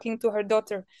actually talking to her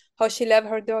daughter, how she loves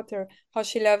her daughter, how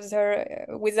she loves her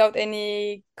without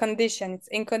any condition. It's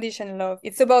unconditional love.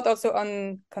 It's about also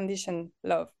unconditional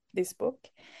love, this book.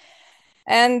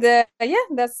 And yeah,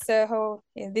 that's how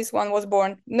this one was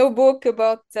born. No book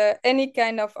about any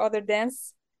kind of other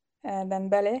dance than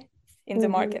ballet in the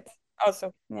Mm-hmm. market.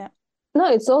 Also, yeah. No,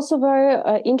 it's also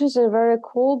very interesting, very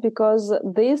cool, because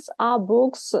these are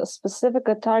books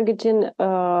specifically targeting.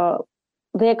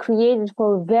 They're created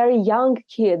for very young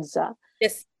kids.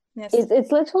 Yes. Yes.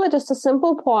 It's literally just a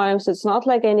simple poems. It's not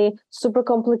like any super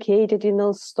complicated,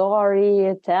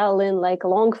 story telling, like a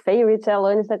long fairy tale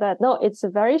or anything like that. No, it's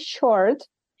very short.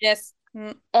 Yes.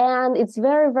 Mm. And it's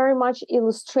very, very much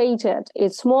illustrated.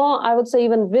 It's more, I would say,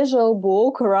 even visual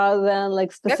book rather than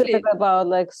like specific Exactly. about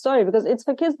like story, because it's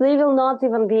for kids. They will not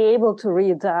even be able to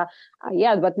read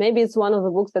yet, but maybe it's one of the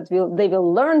books that they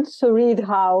will learn to read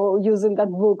how using that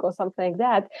book or something like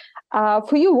that.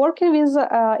 For you working with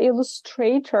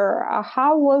illustrator,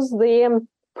 how was the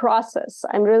process?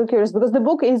 I'm really curious, because the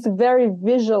book is a very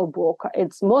visual book.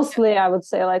 It's mostly, I would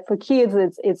say, like for kids,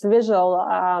 it's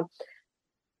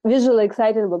visually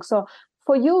exciting book. So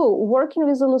for you working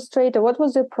with illustrator, what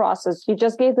was your process? You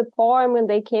just gave the poem and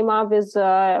they came up with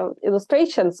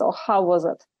illustrations, or how was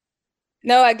it?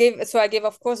 No, I gave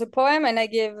of course a poem, and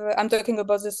I'm talking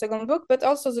about the second book, but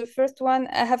also the first one.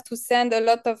 I have to send a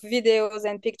lot of videos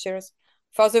and pictures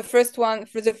for the first one,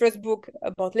 for the first book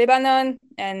about Lebanon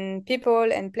and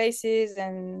people and places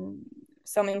and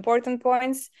some important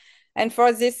points. And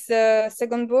for this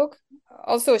second book,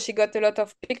 also she got a lot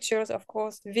of pictures, of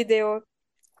course, video.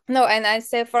 No, and I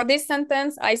say for this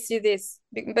sentence, I see this,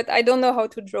 but I don't know how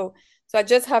to draw. So I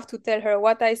just have to tell her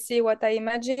what I see, what I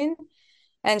imagine,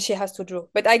 and she has to draw.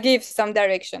 But I give some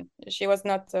direction. She was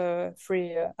not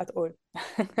free at all.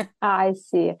 I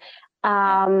see.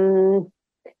 Yeah.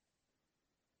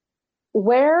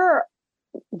 Where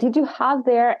did you have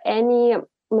there any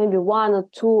maybe one or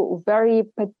two very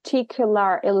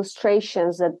particular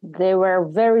illustrations that they were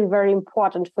very, very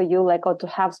important for you, like, or to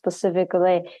have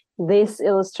specifically this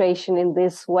illustration in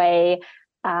this way,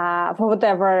 for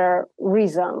whatever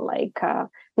reason, like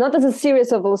not as a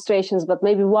series of illustrations, but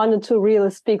maybe one or two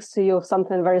really speaks to you,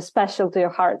 something very special to your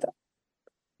heart?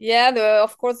 Yeah,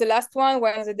 of course, the last one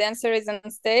when the dancer is on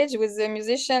stage with the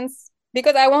musicians,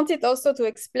 because I wanted also to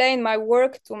explain my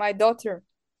work to my daughter,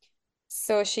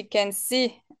 so she can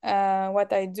see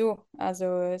what I do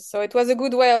so it was a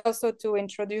good way also to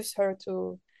introduce her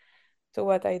to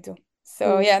what I do.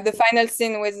 So yeah, the final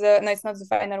scene with no, it's not the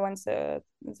final one,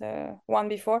 the one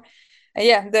before.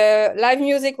 Yeah, the live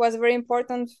music was very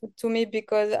important to me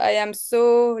because I am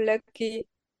so lucky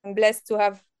and blessed to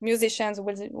have musicians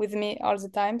with me all the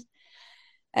time,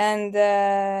 and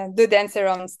the dancer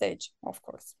on stage, of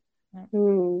course. I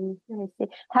see.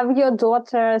 Have your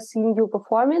daughter seen you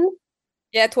performing?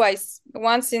 Yeah, twice.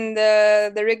 Once in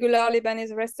the regular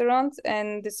Lebanese restaurant,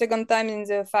 and the second time in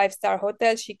the 5-star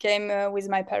hotel. She came with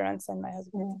my parents and my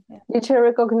husband. Yeah. Did she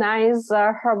recognize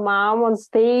her mom on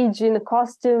stage in a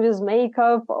costume with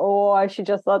makeup, or she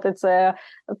just thought it's a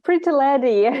pretty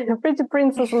lady, a pretty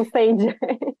princess on stage?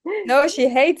 No, she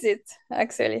hates it,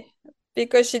 actually,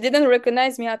 because she didn't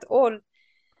recognize me at all.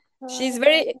 She's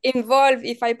very involved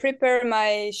if I prepare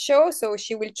my show, so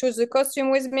she will choose the costume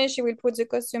with me. She will put the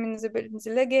costume in the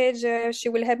luggage. She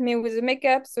will help me with the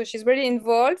makeup. So she's very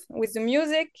involved with the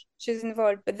music. She's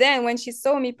involved. But then when she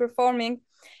saw me performing,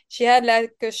 she had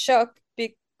like a shock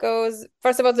because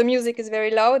first of all, the music is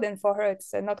very loud and for her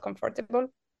it's not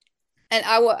comfortable. And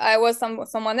I was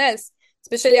someone else.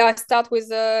 Especially I start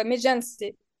with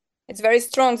emergency. It's very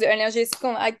strong. The energy is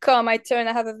strong. I come, I turn,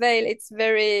 I have a veil. It's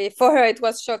very, for her, it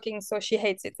was shocking. So she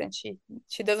hates it and she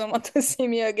doesn't want to see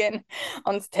me again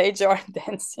on stage or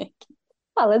dancing.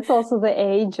 Well, it's also the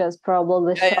age, as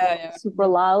probably the show, super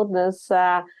loudness,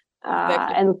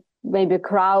 Exactly. and maybe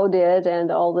crowded and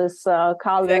all this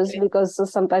colors, Exactly. because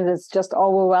sometimes it's just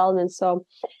overwhelming. So,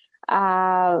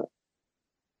 are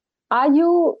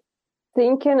you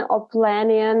thinking or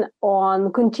planning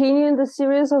on continuing the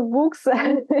series of books?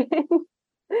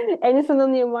 Anything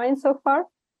on your mind so far?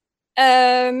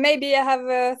 Maybe I have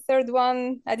a third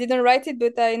one. I didn't write it,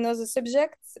 but I know the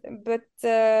subject. But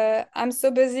I'm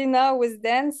so busy now with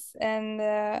dance and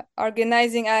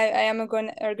organizing. I am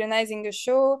organizing a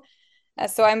show,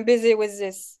 so I'm busy with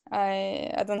this.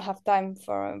 I don't have time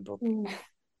for a book.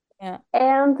 Yeah.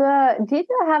 And did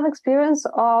you have experience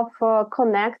of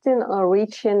connecting or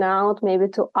reaching out maybe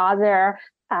to other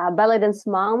ballet dance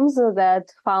moms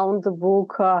that found the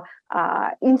book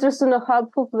interesting or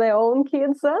helpful for their own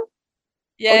kids?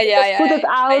 Yeah, or you yeah, just put it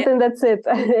out and that's it,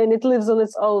 and it lives on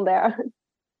its own there?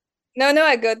 No,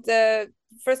 I got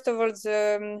first of all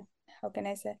the how can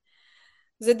I say,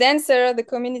 the dancer, the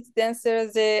community dancer.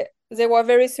 They were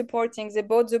very supporting. They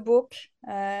bought the book.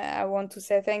 I want to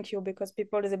say thank you because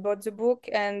people they bought the book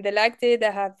and they liked it.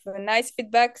 I have nice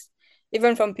feedbacks,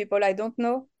 even from people I don't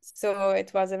know. So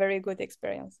it was a very good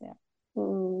experience. Yeah.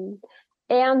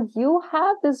 And you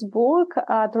have this book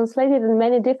translated in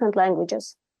many different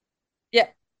languages. Yeah.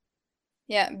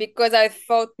 Yeah, because I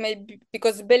thought maybe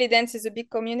because belly dance is a big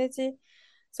community.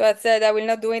 So I said I will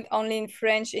not do it only in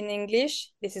French, in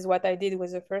English. This is what I did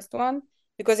with the first one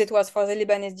because it was for the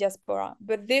Lebanese diaspora.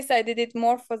 But this I did it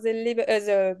more for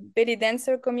the belly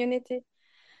dancer community.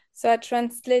 So I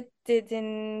translated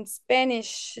in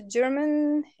Spanish,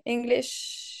 German,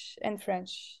 English, and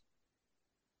French.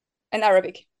 And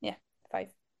Arabic. Yeah, 5.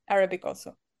 Arabic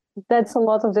also. That's a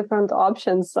lot of different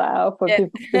options for people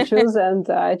to choose and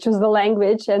choose the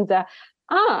language. And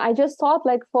I just thought,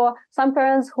 like, for some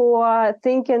parents who are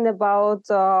thinking about,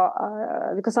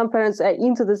 because some parents are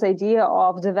into this idea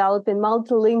of developing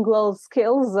multilingual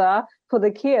skills for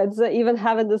the kids, even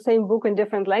having the same book in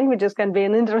different languages can be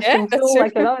an interesting tool.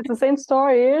 Like, it's the same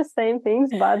story, same things,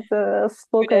 but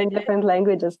spoken in different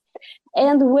languages.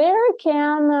 And where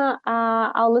can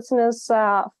our listeners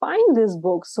find these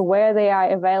books, where they are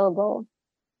available?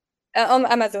 On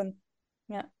Amazon.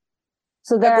 Yeah.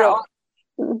 So they're abroad.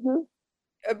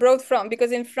 Abroad from,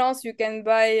 because in France you can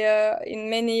buy in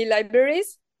many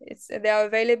libraries. They are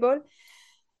available.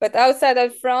 But outside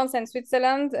of France and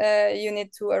Switzerland, you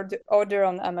need to order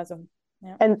on Amazon.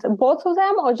 Yeah. And both of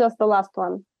them, or just the last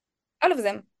one? All of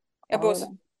them. Both.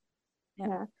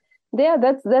 Yeah,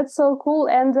 that's so cool.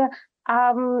 And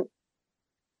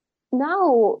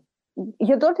now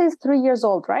your daughter is 3 years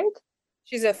old, right?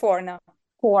 She's 4 now.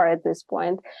 4 at this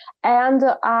point. And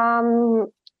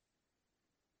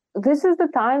this is the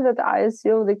time that I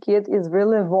assume the kid is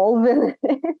really evolving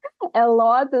a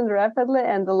lot and rapidly,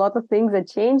 and a lot of things are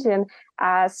changing.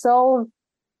 So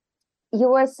you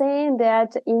were saying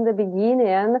that in the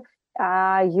beginning,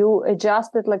 you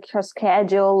adjusted like her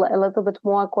schedule a little bit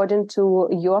more according to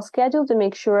your schedule to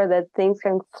make sure that things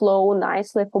can flow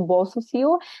nicely for both of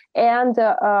you. And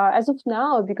as of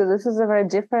now, because this is a very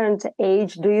different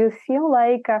age, do you feel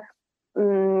like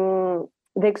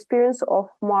the experience of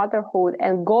motherhood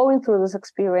and going through this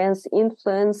experience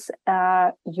influence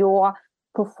your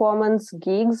performance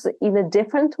gigs in a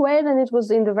different way than it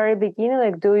was in the very beginning?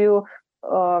 Like, do you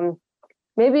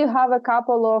maybe you have a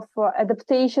couple of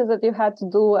adaptations that you had to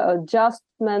do,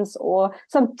 adjustments, or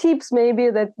some tips maybe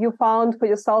that you found for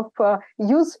yourself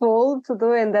useful to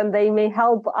do, and then they may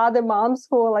help other moms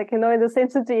who are like, in the same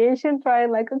situation, trying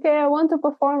like, okay, I want to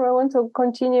perform, I want to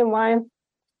continue my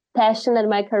passion and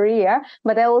my career,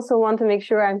 but I also want to make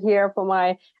sure I'm here for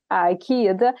my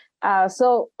kid.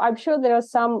 So I'm sure there are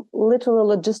some literal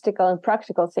logistical and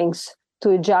practical things to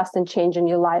adjust and change in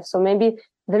your life. So maybe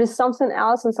there is something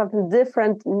else and something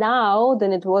different now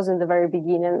than it was in the very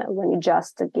beginning when you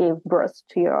just gave birth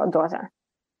to your daughter.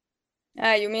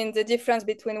 You mean the difference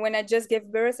between when I just gave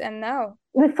birth and now?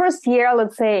 The first year,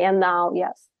 let's say, and now,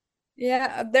 yes.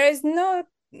 Yeah, there is not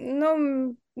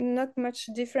much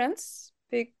difference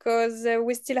because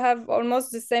we still have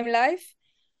almost the same life.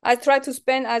 I try to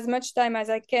spend as much time as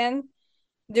I can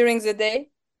during the day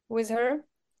with her,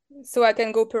 so I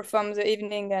can go perform the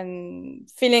evening and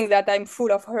feeling that I'm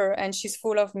full of her and she's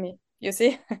full of me. You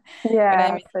see what I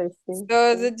Yes, mean? I see.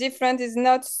 So the difference is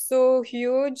not so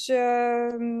huge.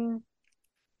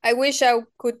 I wish I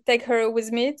could take her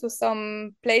with me to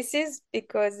some places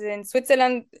because in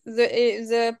Switzerland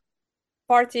the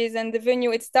parties and the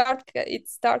venue it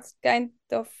starts kind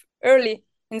of early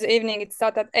in the evening. It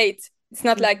starts at 8. It's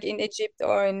not like in Egypt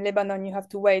or in Lebanon you have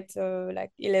to wait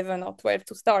like 11 or 12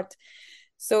 to start.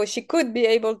 So she could be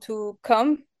able to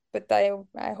come, but I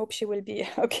hope she will be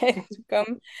okay to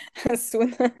come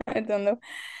soon. I don't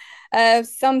know.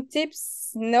 Some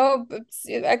tips, no, but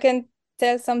I can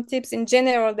tell some tips in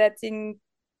general that in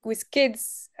with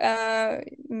kids,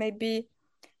 maybe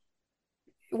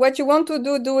what you want to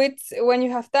do it when you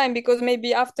have time, because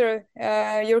maybe after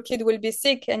your kid will be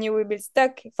sick and you will be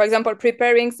stuck. For example,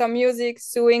 preparing some music,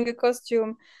 sewing a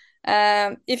costume.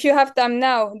 If you have time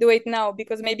now, do it now,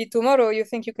 because maybe tomorrow you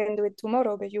think you can do it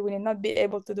tomorrow, but you will not be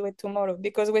able to do it tomorrow,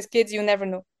 because with kids you never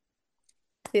know.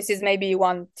 This is maybe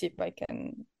one tip I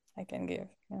can give.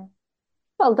 Yeah.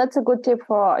 Well, that's a good tip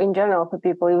for in general for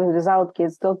people even without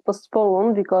kids. Don't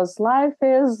postpone because life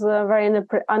is very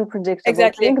unpredictable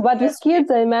Exactly. thing. But with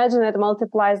kids, I imagine it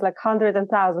multiplies like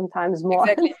 100,000 times more.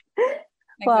 Exactly.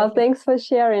 Well, Exactly. thanks for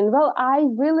sharing. Well, I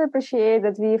really appreciate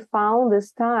that we found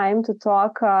this time to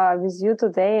talk with you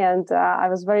today, and I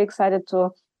was very excited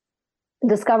to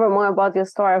discover more about your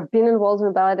story of being involved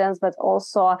in belly dance, but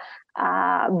also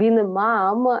being a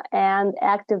mom and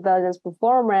active belly dance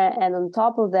performer. And on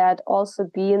top of that, also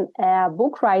being a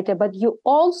book writer. But you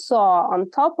also, on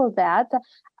top of that,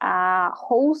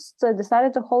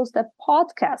 decided to host a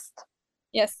podcast.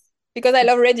 Yes, because I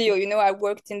love radio. I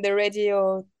worked in the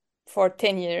radio for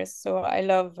 10 years, so I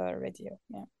love radio.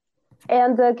 Yeah.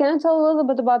 And can you tell a little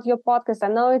bit about your podcast? I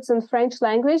know it's in French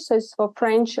language, so it's for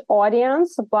French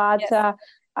audience, but Yes.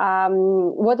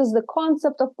 what is the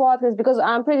concept of podcast? Because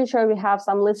I'm pretty sure we have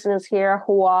some listeners here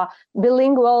who are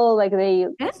bilingual, like they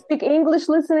speak English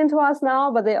listening to us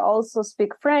now, but they also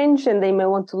speak French and they may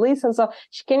want to listen. So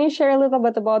can you share a little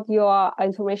bit about your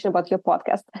information about your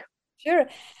podcast? Sure.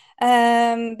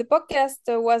 The podcast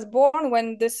was born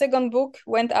when the second book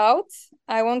went out.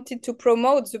 I wanted to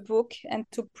promote the book, and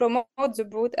to promote the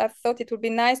book, I thought it would be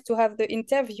nice to have the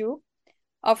interview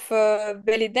of a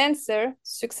belly dancer,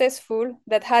 successful,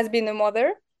 that has been a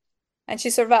mother, and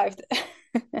she survived.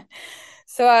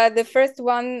 So the first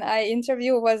one I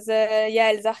interviewed was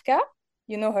Yael Zarka.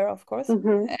 You know her, of course.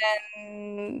 Mm-hmm.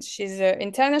 And she's an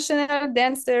international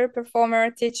dancer, performer,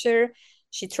 teacher.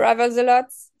 She travels a lot.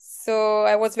 So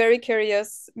I was very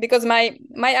curious because my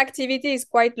activity is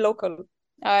quite local.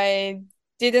 I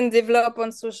didn't develop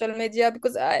on social media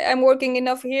because I'm working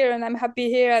enough here and I'm happy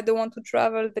here. I don't want to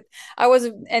travel. But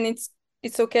and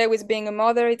it's okay with being a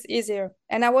mother. It's easier.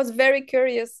 And I was very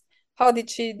curious. How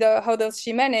does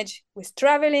she manage with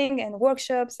traveling and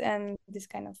workshops and this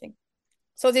kind of thing?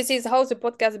 So this is how the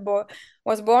podcast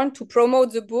was born, to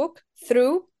promote the book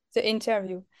through the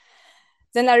interview.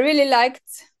 Then I really liked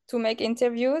to make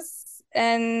interviews,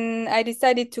 and I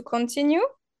decided to continue,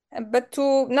 but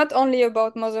to not only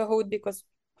about motherhood, because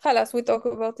halas, we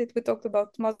talked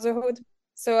about motherhood.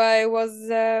 So I was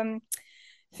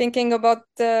thinking about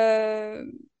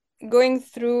going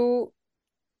through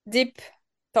deep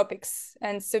topics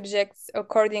and subjects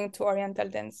according to Oriental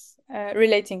dance,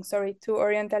 relating to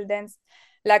Oriental dance,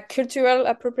 like cultural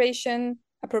appropriation,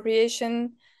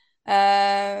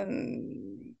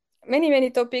 many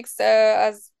topics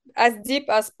as deep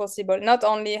as possible. Not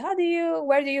only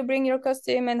where do you bring your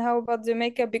costume, and how about the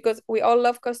makeup, because we all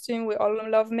love costume, we all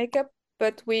love makeup,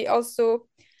 but we also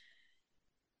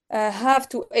have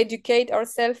to educate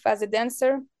ourselves as a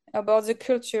dancer about the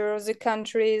culture, the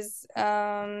countries,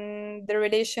 the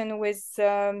relation with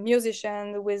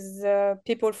musicians, with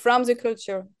people from the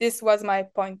culture. This was my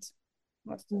point.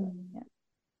 Yeah.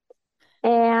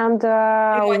 And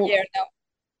in 1 year now.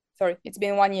 Sorry, it's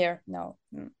been 1 year now.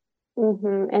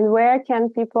 And where can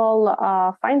people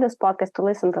find this podcast to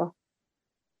listen to?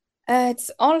 It's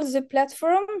all the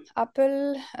platform,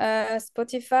 Apple,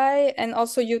 Spotify, and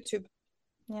also YouTube.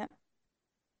 Yeah.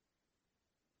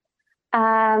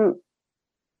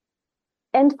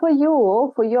 And for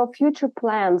your future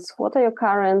plans, what are your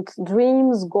current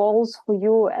dreams, goals for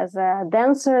you as a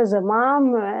dancer, as a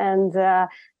mom, and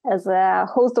as a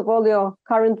host of all your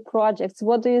current projects?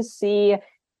 What do you see?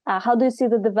 How do you see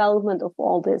the development of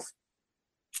all this?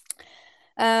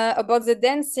 About the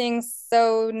dancing,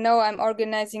 so now I'm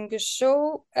organizing a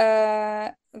show.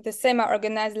 The same I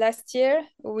organized last year.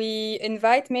 We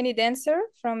invite many dancers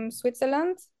from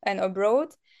Switzerland and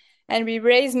abroad, and we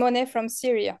raise money from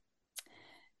Syria.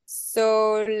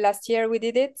 So last year we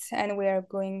did it, and we are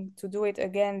going to do it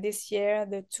again this year,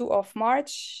 the 2nd of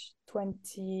March,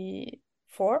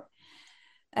 2024.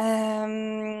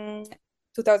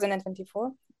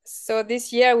 So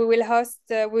this year we will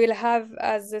have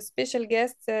as a special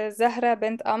guest Zahra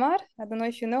Bent Amar. I don't know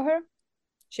if you know her.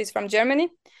 She's from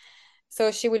Germany.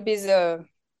 So she will be the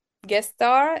guest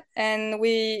star, and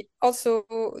we also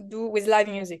do with live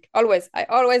music. I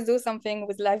always do something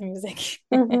with live music.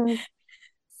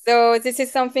 So this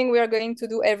is something we are going to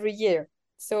do every year.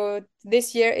 So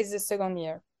this year is the 2nd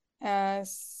year.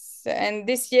 And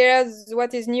this year,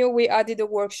 what is new, we added a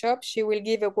workshop. She will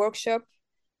give a workshop.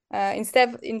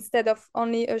 Instead of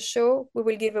only a show, we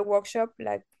will give a workshop,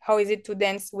 like how is it to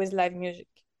dance with live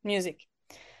music.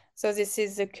 So this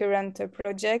is the current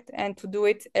project, and to do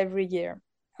it every year.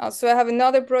 Also, I have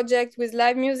another project with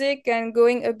live music and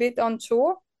going a bit on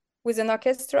tour with an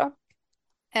orchestra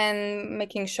and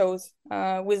making shows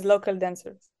with local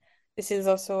dancers. This is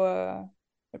also a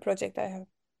project I have.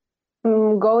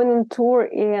 Going on tour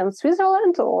in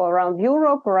Switzerland or around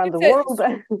Europe, around the world?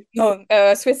 No,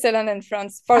 Switzerland and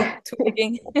France for to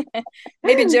begin.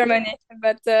 Maybe Germany,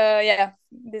 but yeah,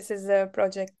 this is a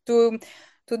project to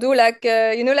do like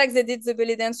like they did the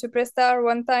belly dance superstar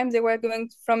one time. They were going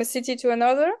from a city to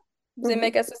another. They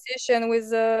make association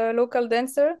with a local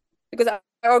dancer, because I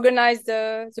organized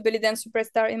the belly dance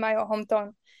superstar in my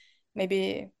hometown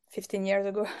maybe 15 years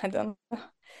ago. I don't know.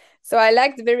 So I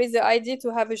liked very the idea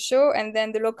to have a show, and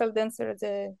then the local dancers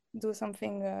they do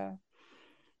something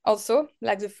also,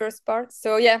 like the first part.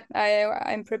 So yeah,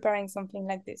 I'm preparing something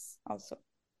like this also.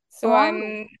 So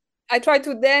Wow. I try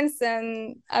to dance,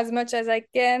 and as much as I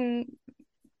can,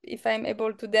 if I'm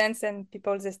able to dance, and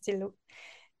people they still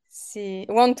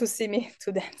want to see me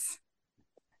to dance.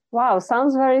 Wow,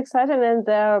 sounds very exciting, and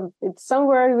it's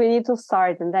somewhere we need to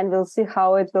start, and then we'll see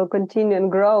how it will continue and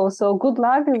grow. So good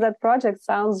luck in that project.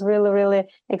 Sounds really, really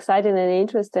exciting and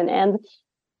interesting. And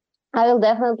I will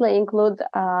definitely include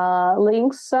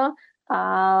links to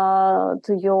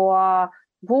your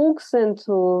books and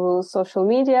to some social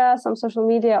media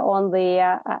on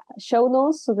the show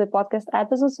notes to the podcast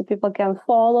episode, so people can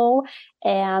follow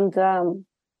and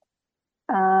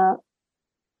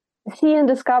see and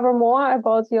discover more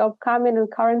about your upcoming and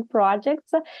current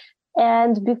projects.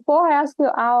 And before I ask you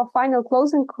our final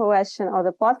closing question of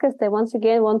the podcast, I once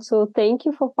again want to thank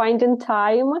you for finding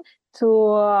time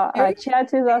to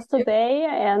chat with us today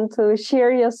and to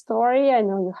share your story. I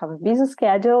know you have a busy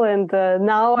schedule, and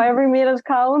now every minute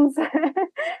counts,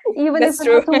 even That's if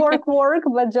true. it's not work,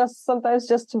 but just sometimes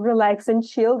just to relax and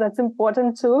chill. That's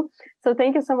important too. So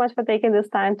thank you so much for taking this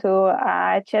time to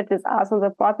chat with us on the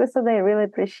podcast today. I really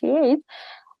appreciate.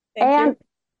 Thank you.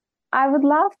 I would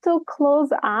love to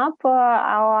close up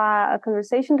our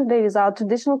conversation today with our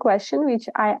traditional question, which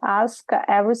I ask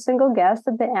every single guest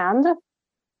at the end.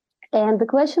 And the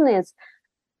question is,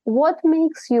 what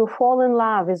makes you fall in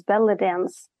love with belly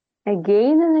dance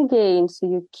again and again, so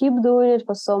you keep doing it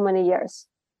for so many years?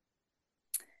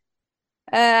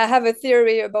 I have a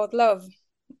theory about love.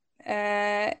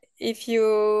 If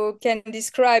you can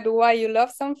describe why you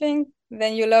love something,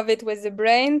 then you love it with the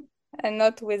brain and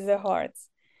not with the heart.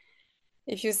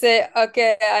 If you say,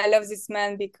 okay, I love this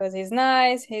man because he's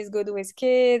nice, he's good with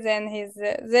kids, and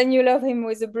then you love him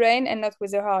with the brain and not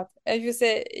with the heart. If you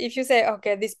say,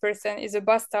 okay, this person is a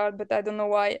bastard, but I don't know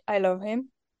why I love him,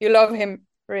 you love him,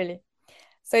 really.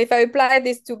 So if I apply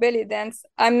this to belly dance,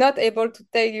 I'm not able to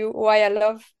tell you why I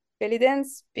love belly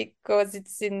dance because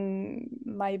it's in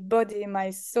my body, my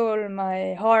soul,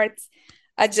 my heart.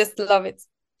 I just love it.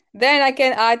 Then I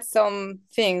can add some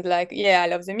things like, yeah, I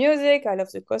love the music, I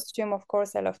love the costume, of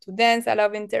course, I love to dance, I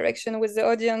love interaction with the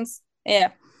audience.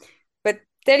 Yeah. But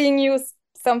telling you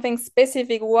something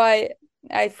specific why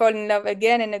I fall in love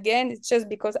again and again, it's just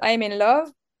because I'm in love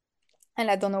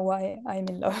and I don't know why I'm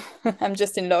in love. I'm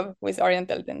just in love with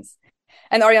Oriental dance.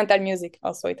 And Oriental music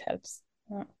also, it helps.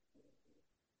 Yeah.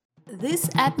 This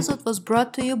episode was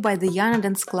brought to you by the Yana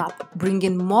Dance Club,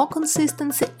 bringing more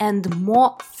consistency and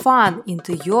more fun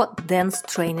into your dance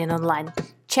training online.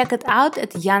 Check it out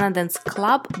at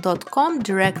yanadanceclub.com,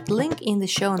 direct link in the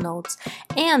show notes.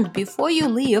 And before you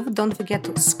leave, don't forget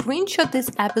to screenshot this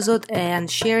episode and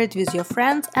share it with your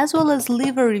friends, as well as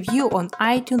leave a review on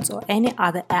iTunes or any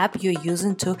other app you're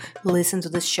using to listen to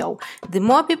the show. The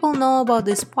more people know about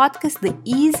this podcast, the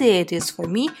easier it is for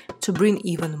me to bring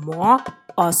even more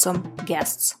awesome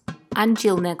guests.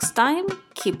 Until next time,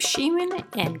 keep shimming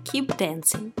and keep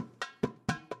dancing.